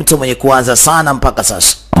 Amekuwa ni mtu mwenye kuanza sana mpaka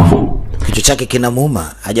sasa. Kichwa chake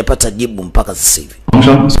kinamuuma, hajapata jibu mpaka sasa hivi.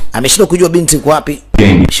 Ameshindwa kujua binti yuko wapi,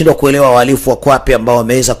 ameshindwa kuelewa wahalifu wako wapi ambao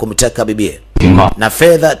wameweza kumteka bibie. Na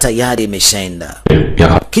fedha tayari imeshaenda.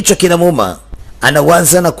 Kichwa kinamuuma,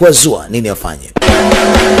 anawaza na kuwazua nini afanye.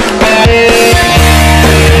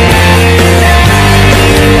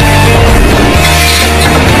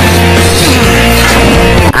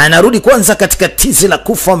 Anarudi kwanza katika tizi la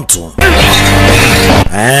kufa mtu.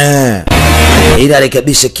 Ili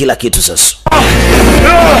arekebishe kila kitu sasa.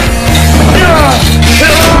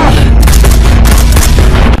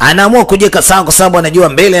 Anaamua kujeka sawa kwa sababu anajua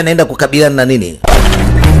mbele anaenda kukabiliana na nini.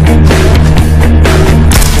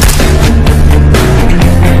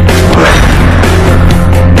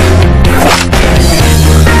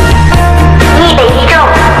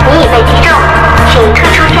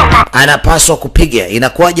 anapaswa kupiga.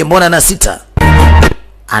 Inakuwaje? Mbona na sita?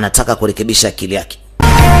 Anataka kurekebisha akili yake.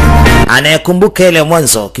 Anayekumbuka ile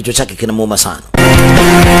mwanzo, kichwa chake kinamuuma sana.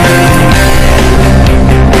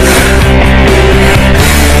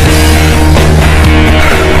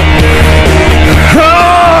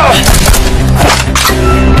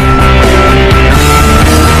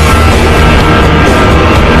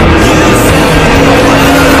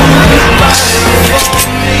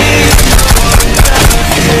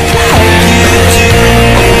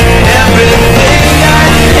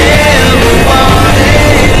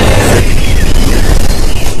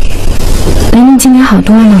今天好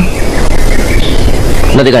多了，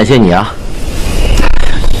那得感谢你啊。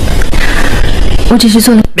我只是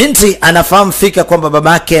做了。 Binti anafahamu fika kwamba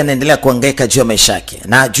babake anaendelea kuhangaika juu ya maisha yake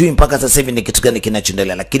na ajui mpaka sasa hivi ni kitu gani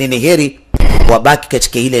kinachoendelea, lakini ni heri wabaki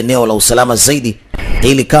katika ile eneo la usalama zaidi,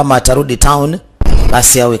 ili kama atarudi town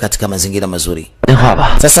basi awe katika mazingira mazuri.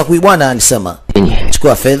 Sasa huyu bwana alisema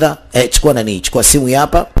chukua fedha, chukua simu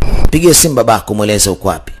hapa, pigie simu babako mueleze uko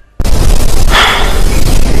wapi.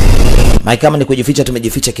 Maana kama ni kujificha,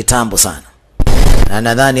 tumejificha kitambo sana. Na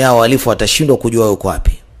nadhani hao walifu watashindwa kujua uko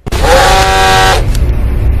wapi.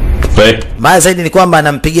 Mbaya zaidi ni kwamba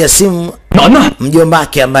anampigia simu mjomba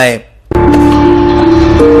wake ambaye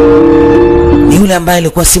ni yule ambaye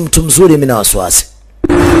alikuwa si mtu mzuri. Mimi na wasiwasi.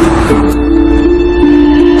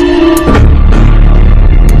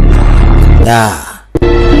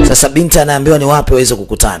 Sasa binti anaambiwa ni wapi waweze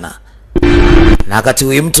kukutana. Na wakati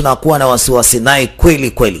huyu mtu nakuwa na wasiwasi naye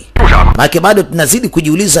kweli kweli. Maana bado tunazidi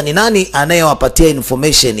kujiuliza ni nani anayewapatia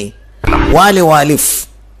information wale wahalifu.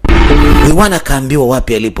 Bwana kaambiwa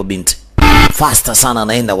wapi alipo binti. Faster sana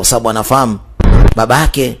anaenda kwa sababu anafahamu baba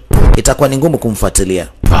yake itakuwa ni ngumu kumfuatilia.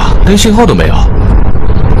 连信号都没有。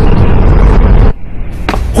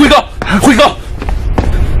辉哥，辉哥，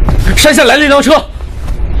山下来了一辆车。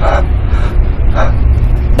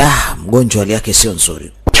Mgonjwa hali yake sio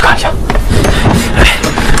nzuri. 去看一下。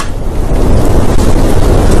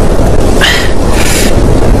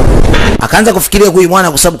Akaanza kufikiria huyu mwana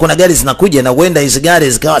kwa sababu kuna gari zinakuja na huenda hizo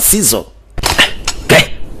gari zikawa sizo.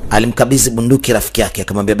 Alimkabidhi bunduki rafiki yake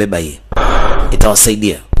akamwambia beba hii.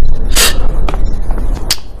 Itawasaidia.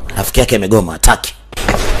 Rafiki yake amegoma, hataki.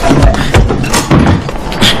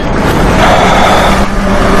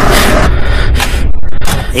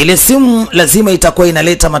 Ile simu lazima itakuwa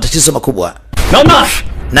inaleta matatizo makubwa.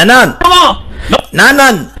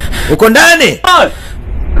 Nanan. Uko ndani?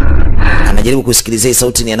 Anajaribu kusikilizia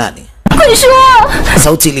sauti ni ya nani?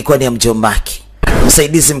 Sauti ilikuwa ni ya mjombaki,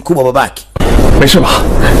 msaidizi mkubwa babaki.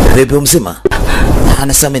 Vipi mzima?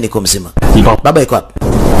 Anasema niko mzima. Baba yuko wapi?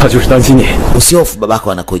 Usihofu,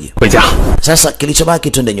 babako anakuja. Sasa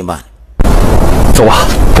kilichobaki twende nyumbani.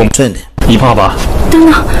 Twende.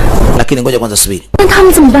 Lakini ngoja kwanza subiri.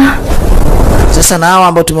 Sasa na hao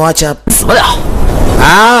ambao tumewacha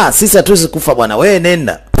hapa. Sisi hatuwezi kufa bwana. Wewe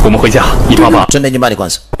nenda. Twende nyumbani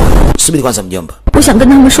kwanza. Subiri kwanza mjomba.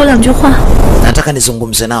 Nataka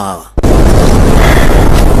nizungumze nao hawa.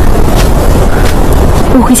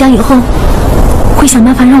 我回家以后会想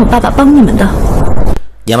办法让我爸爸帮你们的。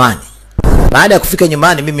 Jamani, baada ya kufika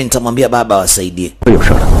nyumbani mimi nitamwambia baba wasaidie.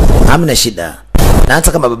 Hamna shida. Na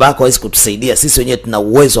hata kama babako hawezi kutusaidia, sisi wenyewe tuna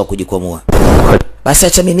uwezo wa kujikwamua. Basi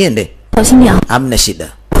acha mimi niende. Hamna shida.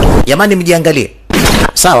 Jamani mjiangalie.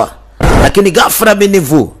 Sawa? Lakini ghafla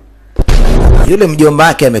binivu yule mjomba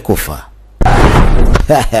wake amekufa.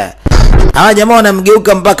 Hawa jamaa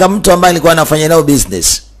wanamgeuka mpaka mtu ambaye alikuwa anafanya nao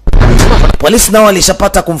business. Polisi nao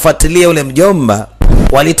walishapata kumfuatilia yule mjomba,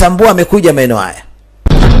 walitambua amekuja maeneo haya.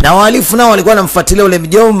 Na wahalifu nao walikuwa wanamfuatilia yule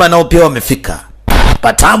mjomba, nao pia wamefika.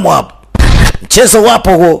 Patamu hapo. Mchezo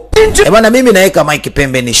wapo huo. Bwana mimi naweka mic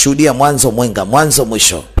pembeni, shuhudia mwanzo mwenga, mwanzo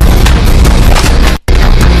mwisho.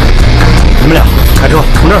 你们俩开车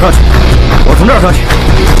从这儿上去，我从这儿上去。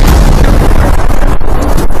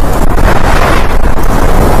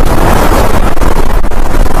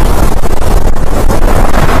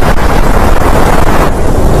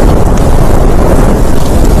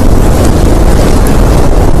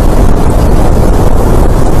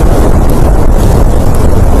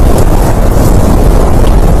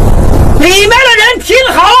里面的人听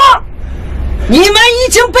好，你们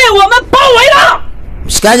已经被我们包围了。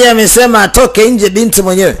 Mshikaji amesema atoke nje binti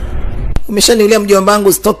mwenyewe. Umeshaniulia mjomba wangu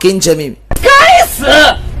usitoke nje mimi. 该死！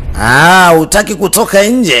 Hutaki kutoka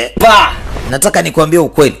nje? 爸， Nataka nikwambie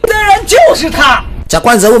ukweli. 的人就是他。 Cha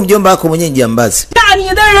kwanza huyu mjomba wako mwenyewe njambazi. 那你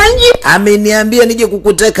的人一 Ameniambia nije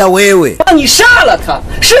kukuteka wewe. 帮你杀了他，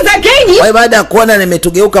是在给你。 Kwa baada ya kuona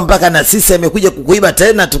nimetugeuka mpaka na sisi amekuja kukuiba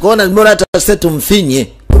tena, tukaona bora hata sisi tumfinye.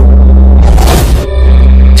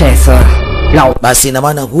 这次 Basi ina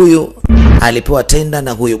maana huyu alipewa tenda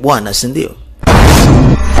na huyu bwana, si ndio?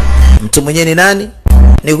 Mtu mwenyewe ni nani?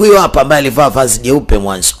 Ni huyu hapa ambaye alivaa vazi jeupe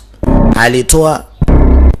mwanzo. Alitoa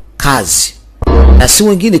kazi. Na si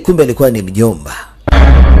wengine, kumbe alikuwa ni mjomba.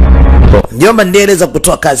 Mjomba ndiye aliweza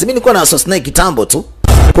kutoa kazi. Mimi nilikuwa na associate kitambo tu.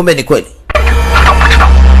 Kumbe ni kweli.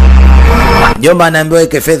 Mjomba anaambiwa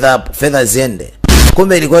weke fedha ziende.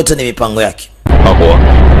 Kumbe ilikuwa yote ni mipango yake.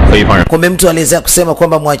 Kumbe mtu aliweza kusema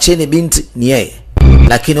kwamba mwacheni binti ni yeye.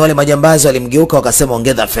 Lakini wale majambazi walimgeuka wakasema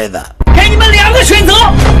ongeza fedha.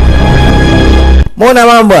 Mbona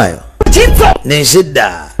mambo hayo? Ni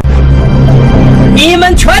shida.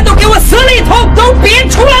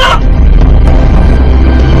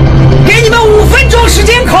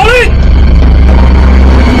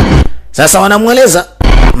 Sasa wanamweleza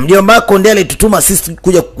mjomba wako ndiye alitutuma sisi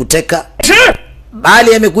kuja kukuteka.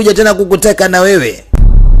 Bali amekuja tena kukuteka na wewe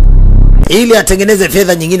ili atengeneze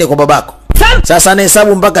fedha nyingine kwa babako. Sasa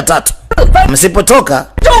anahesabu mpaka 3. Msipotoka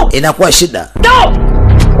inakuwa shida.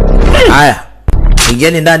 Haya,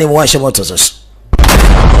 ingieni ndani muwashe moto sasa.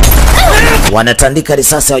 Wanatandika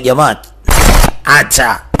risasi wa jamaa.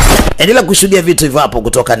 Acha. Endelea kushuhudia vitu hivyo hapo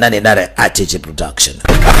kutoka ndani ya ATG Production.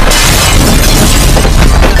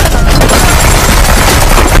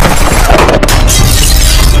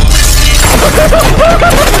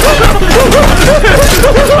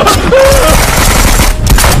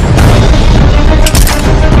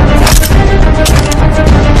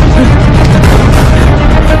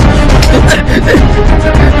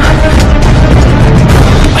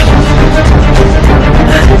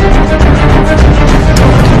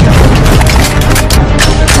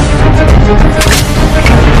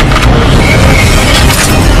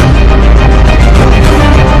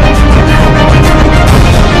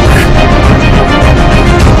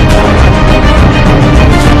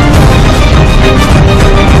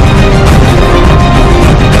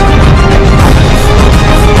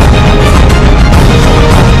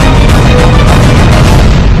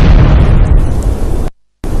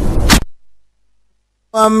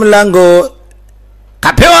 Mlango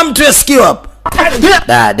kapewa mtu ya sikio hapo.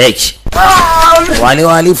 Deki. Wale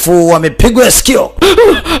wahalifu wamepigwa sikio.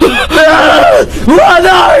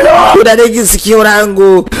 Deki, sikio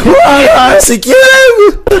langu. Sikio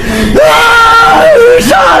langu.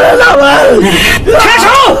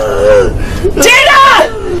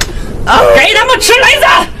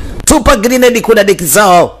 Tupa grenade kuna deki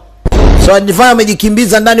zao. So wajifanya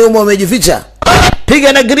wamejikimbiza ndani humo, wamejificha.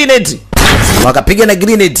 Piga na grenade. Wakapiga na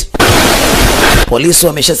grenade. Polisi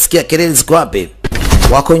wameshasikia kelele ziko wapi.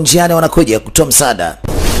 Wako njiani wanakuja kutoa msaada.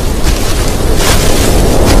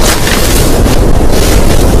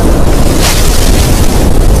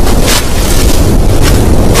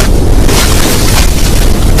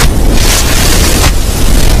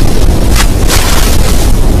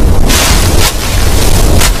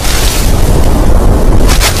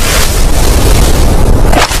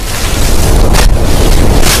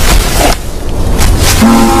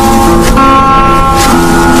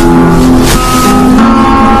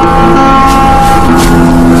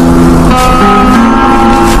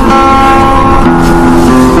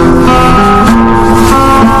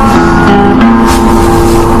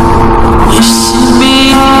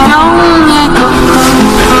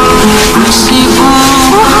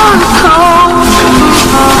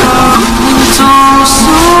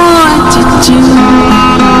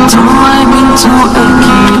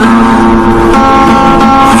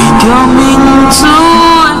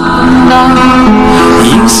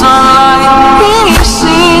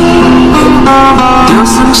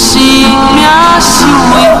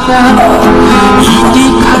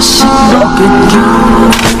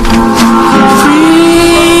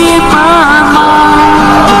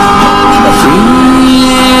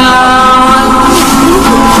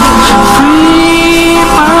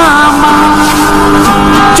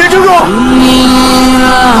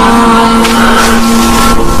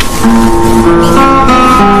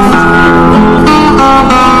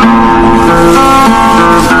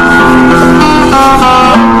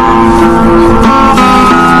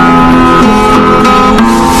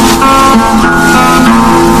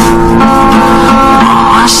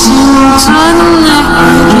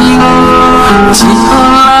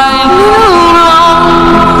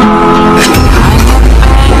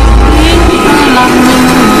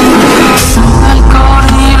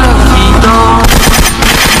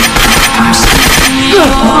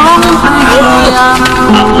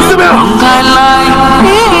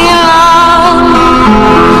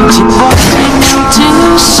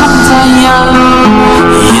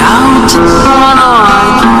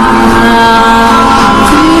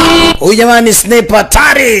 Huyu jamani sniper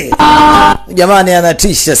hatari. Jamani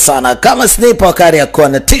anatisha sana. Kama sniper wakati yako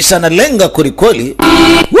anatisha na lenga kweli.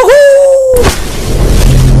 Woohoo!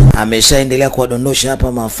 Ameshaendelea kuwadondosha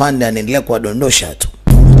hapa mafande, anaendelea kuwadondosha tu.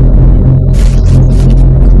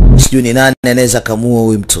 Sijui ni nani anaweza kamua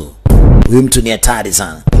huyu mtu. Huyu mtu ni hatari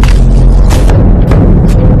sana.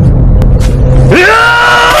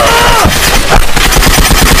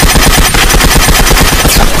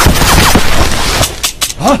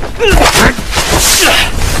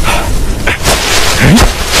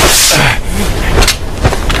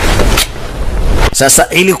 Sasa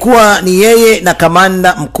ilikuwa ni yeye na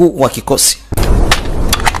kamanda mkuu wa kikosi.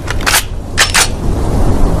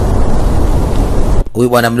 Huyu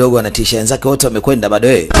bwana mdogo anatisha, wenzake wote wamekwenda bado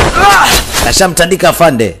yeye. Kashamtandika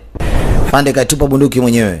afande. Afande katupa bunduki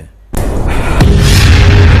mwenyewe.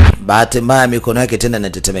 Bahati mbaya mikono yake tena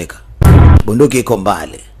inatetemeka. Bunduki iko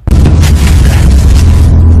mbali.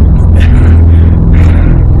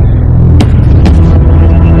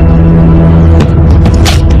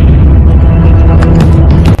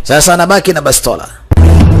 Sasa anabaki na bastola.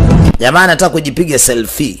 Jamaa anataka kujipiga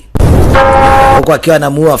selfie huko akiwa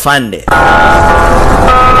anamuua afande.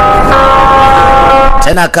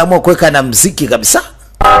 Tena akaamua kuweka na mziki kabisa.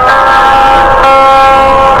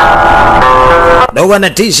 Dogo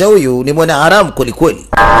anatisha, huyu ni mwana haramu kweli kweli.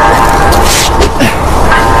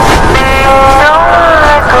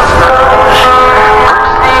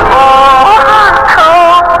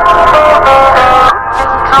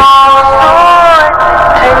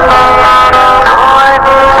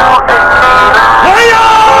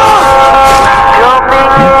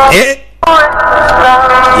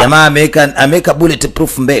 Jamaa ameweka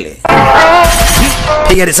bulletproof mbele.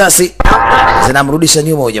 Piga risasi zinamrudisha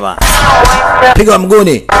nyuma huyo jamaa. Piga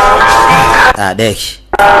mguni. Deki.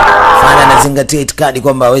 Fana anazingatia itikadi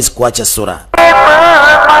kwamba hawezi kuacha sura.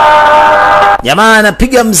 Jamaa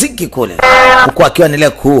anapiga mziki kule huku akiwa anaendelea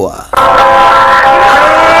kuua.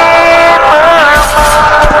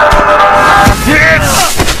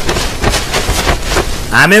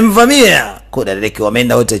 Amemvamia. Koda Deki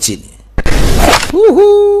wameenda wote chini.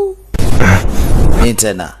 Ni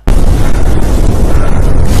tena.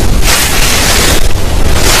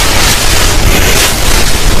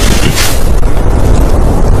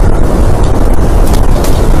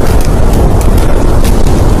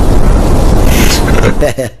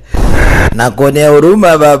 Nakuonea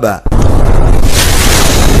huruma baba.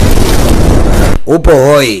 Upo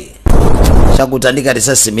hoi. Shakutandika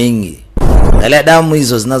risasi mingi. Angalia damu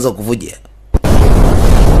hizo zinazokuvuja.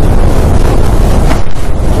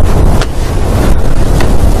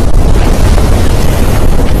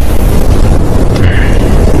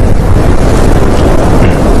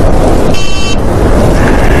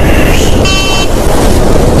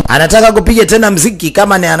 Anataka kupiga tena mziki,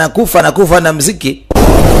 kama ni anakufa na mziki.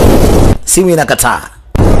 Simu inakataa.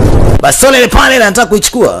 Bastola ile pale anataka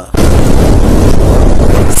kuichukua.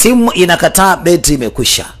 Simu inakataa, beti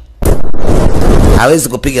imekwisha. Hawezi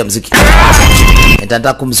kupiga mziki.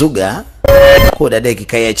 Nitataka kumzuga. Koda Deki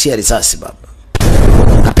kaiachia risasi baba.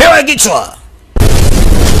 Apewa kichwa.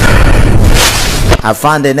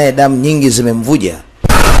 Afande naye damu nyingi zimemvuja.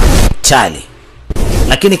 Chali.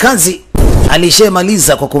 Lakini kazi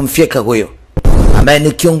alishamaliza kwa kumfyeka huyo ambaye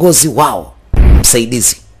ni kiongozi wao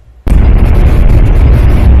msaidizi.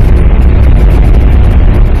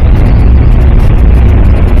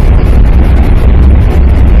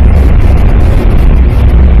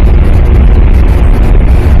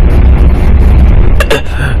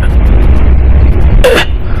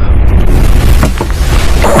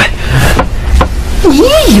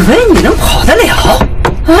 Ni以为你能跑得了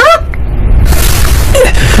啊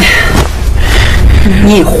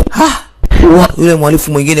？Yule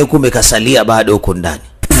mwalifu mwingine kumbe kasalia bado huko ndani.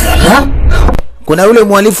 Kuna yule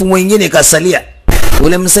mwalifu mwingine kasalia.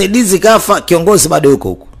 Ule msaidizi kafa, kiongozi bado yuko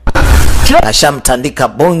huko. Ashamtandika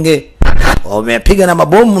bonge. Wamepiga na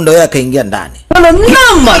mabomu ndio yeye akaingia ndani.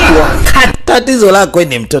 Tatizo lako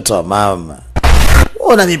ni mtoto wa mama.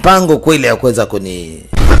 Una mipango kweli ya kuweza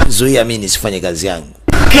kunizuia mimi nisifanye kazi yangu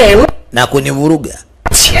na kunivuruga.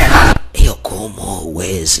 Hiyo komo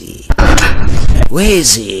wezi.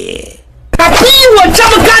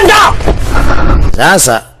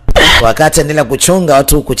 Sasa wakati anaendelea kuchonga,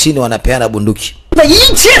 watu huko chini wanapeana bunduki.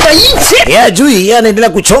 Ya juu yeye anaendelea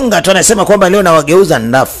kuchonga tu, anasema kwamba leo na wageuza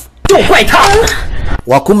ndafu.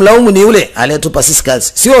 Wakumlaumu ni yule aliyetupa sisi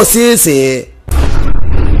kazi, sio sisi.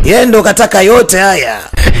 Yeye ndo kataka yote haya.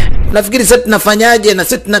 Nafikiri sisi tunafanyaje? Na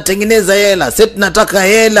sisi tunatengeneza hela, sisi tunataka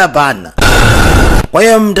hela bana. Kwa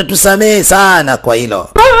hiyo mtatusamee sana kwa hilo.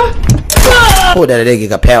 Dadadeki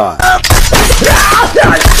kapewa.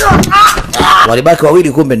 Walibaki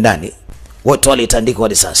wawili, kumbe ndani wote walitandikwa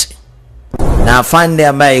risasi. Na afande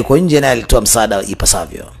ambaye yuko nje naye alitoa msaada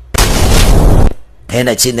ipasavyo.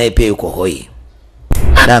 Enda chini pia yuko hoi.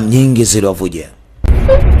 Damu nyingi ziliwavuja.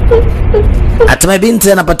 Hatimaye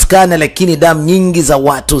binti anapatikana, lakini damu nyingi za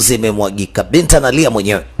watu zimemwagika. Binti analia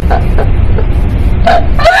mwenyewe.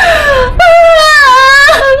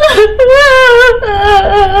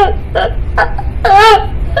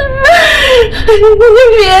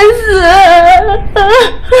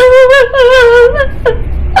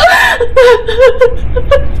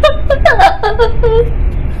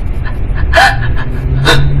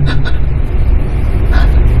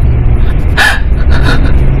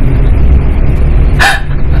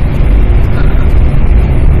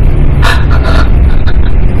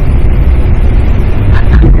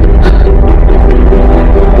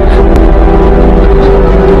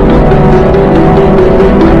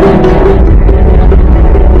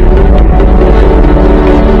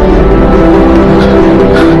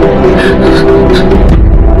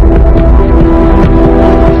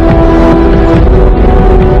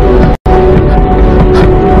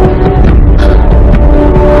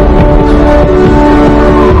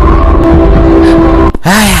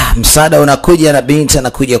 Msaada unakuja na binti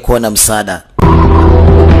anakuja kuona msaada,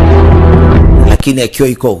 lakini akiwa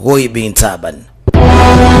yuko hoi binti Taban.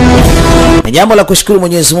 Ni jambo la kushukuru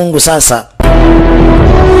Mwenyezi Mungu sasa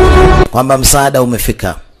kwamba msaada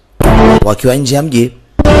umefika. Wakiwa nje ya mji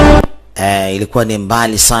ilikuwa ni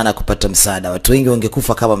mbali sana kupata msaada. Watu wengi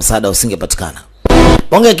wangekufa kama msaada usingepatikana.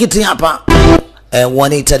 Bonge kitu hapa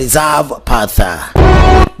wanaita reserve path.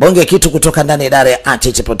 Bonge kitu kutoka ndani ya idara ya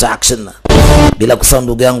Artist Production. Bila kusahau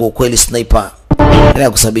ndugu yangu ukweli sniper. Bila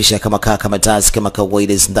kusababisha kama kama tazi kama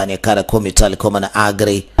kawaida ndani ya Kara Komital kama na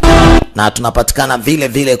Agri. Na tunapatikana vile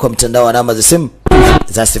vile kwa mtandao wa namba za simu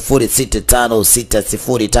za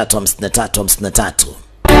 0656035353.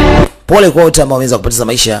 Pole kwa wote ambao wameweza kupoteza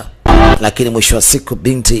maisha, lakini mwisho wa siku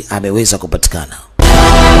binti ameweza kupatikana.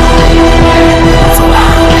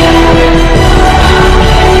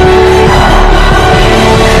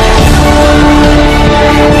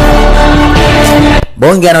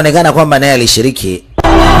 Bonge anaonekana kwamba naye alishiriki,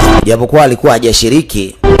 japokuwa alikuwa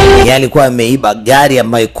hajashiriki. Yeye alikuwa ameiba gari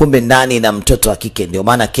ambayo kumbe ndani na mtoto wa kike, ndio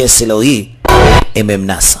maana kesi leo hii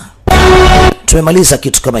imemnasa. Tumemaliza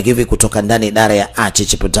kitu kama hivi kutoka ndani idara ya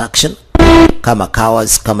Artist Production. Kama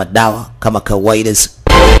kawas, kama dawa, kama kawaida,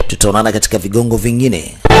 tutaonana katika vigongo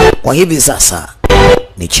vingine. Kwa hivi sasa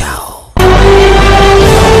ni chao.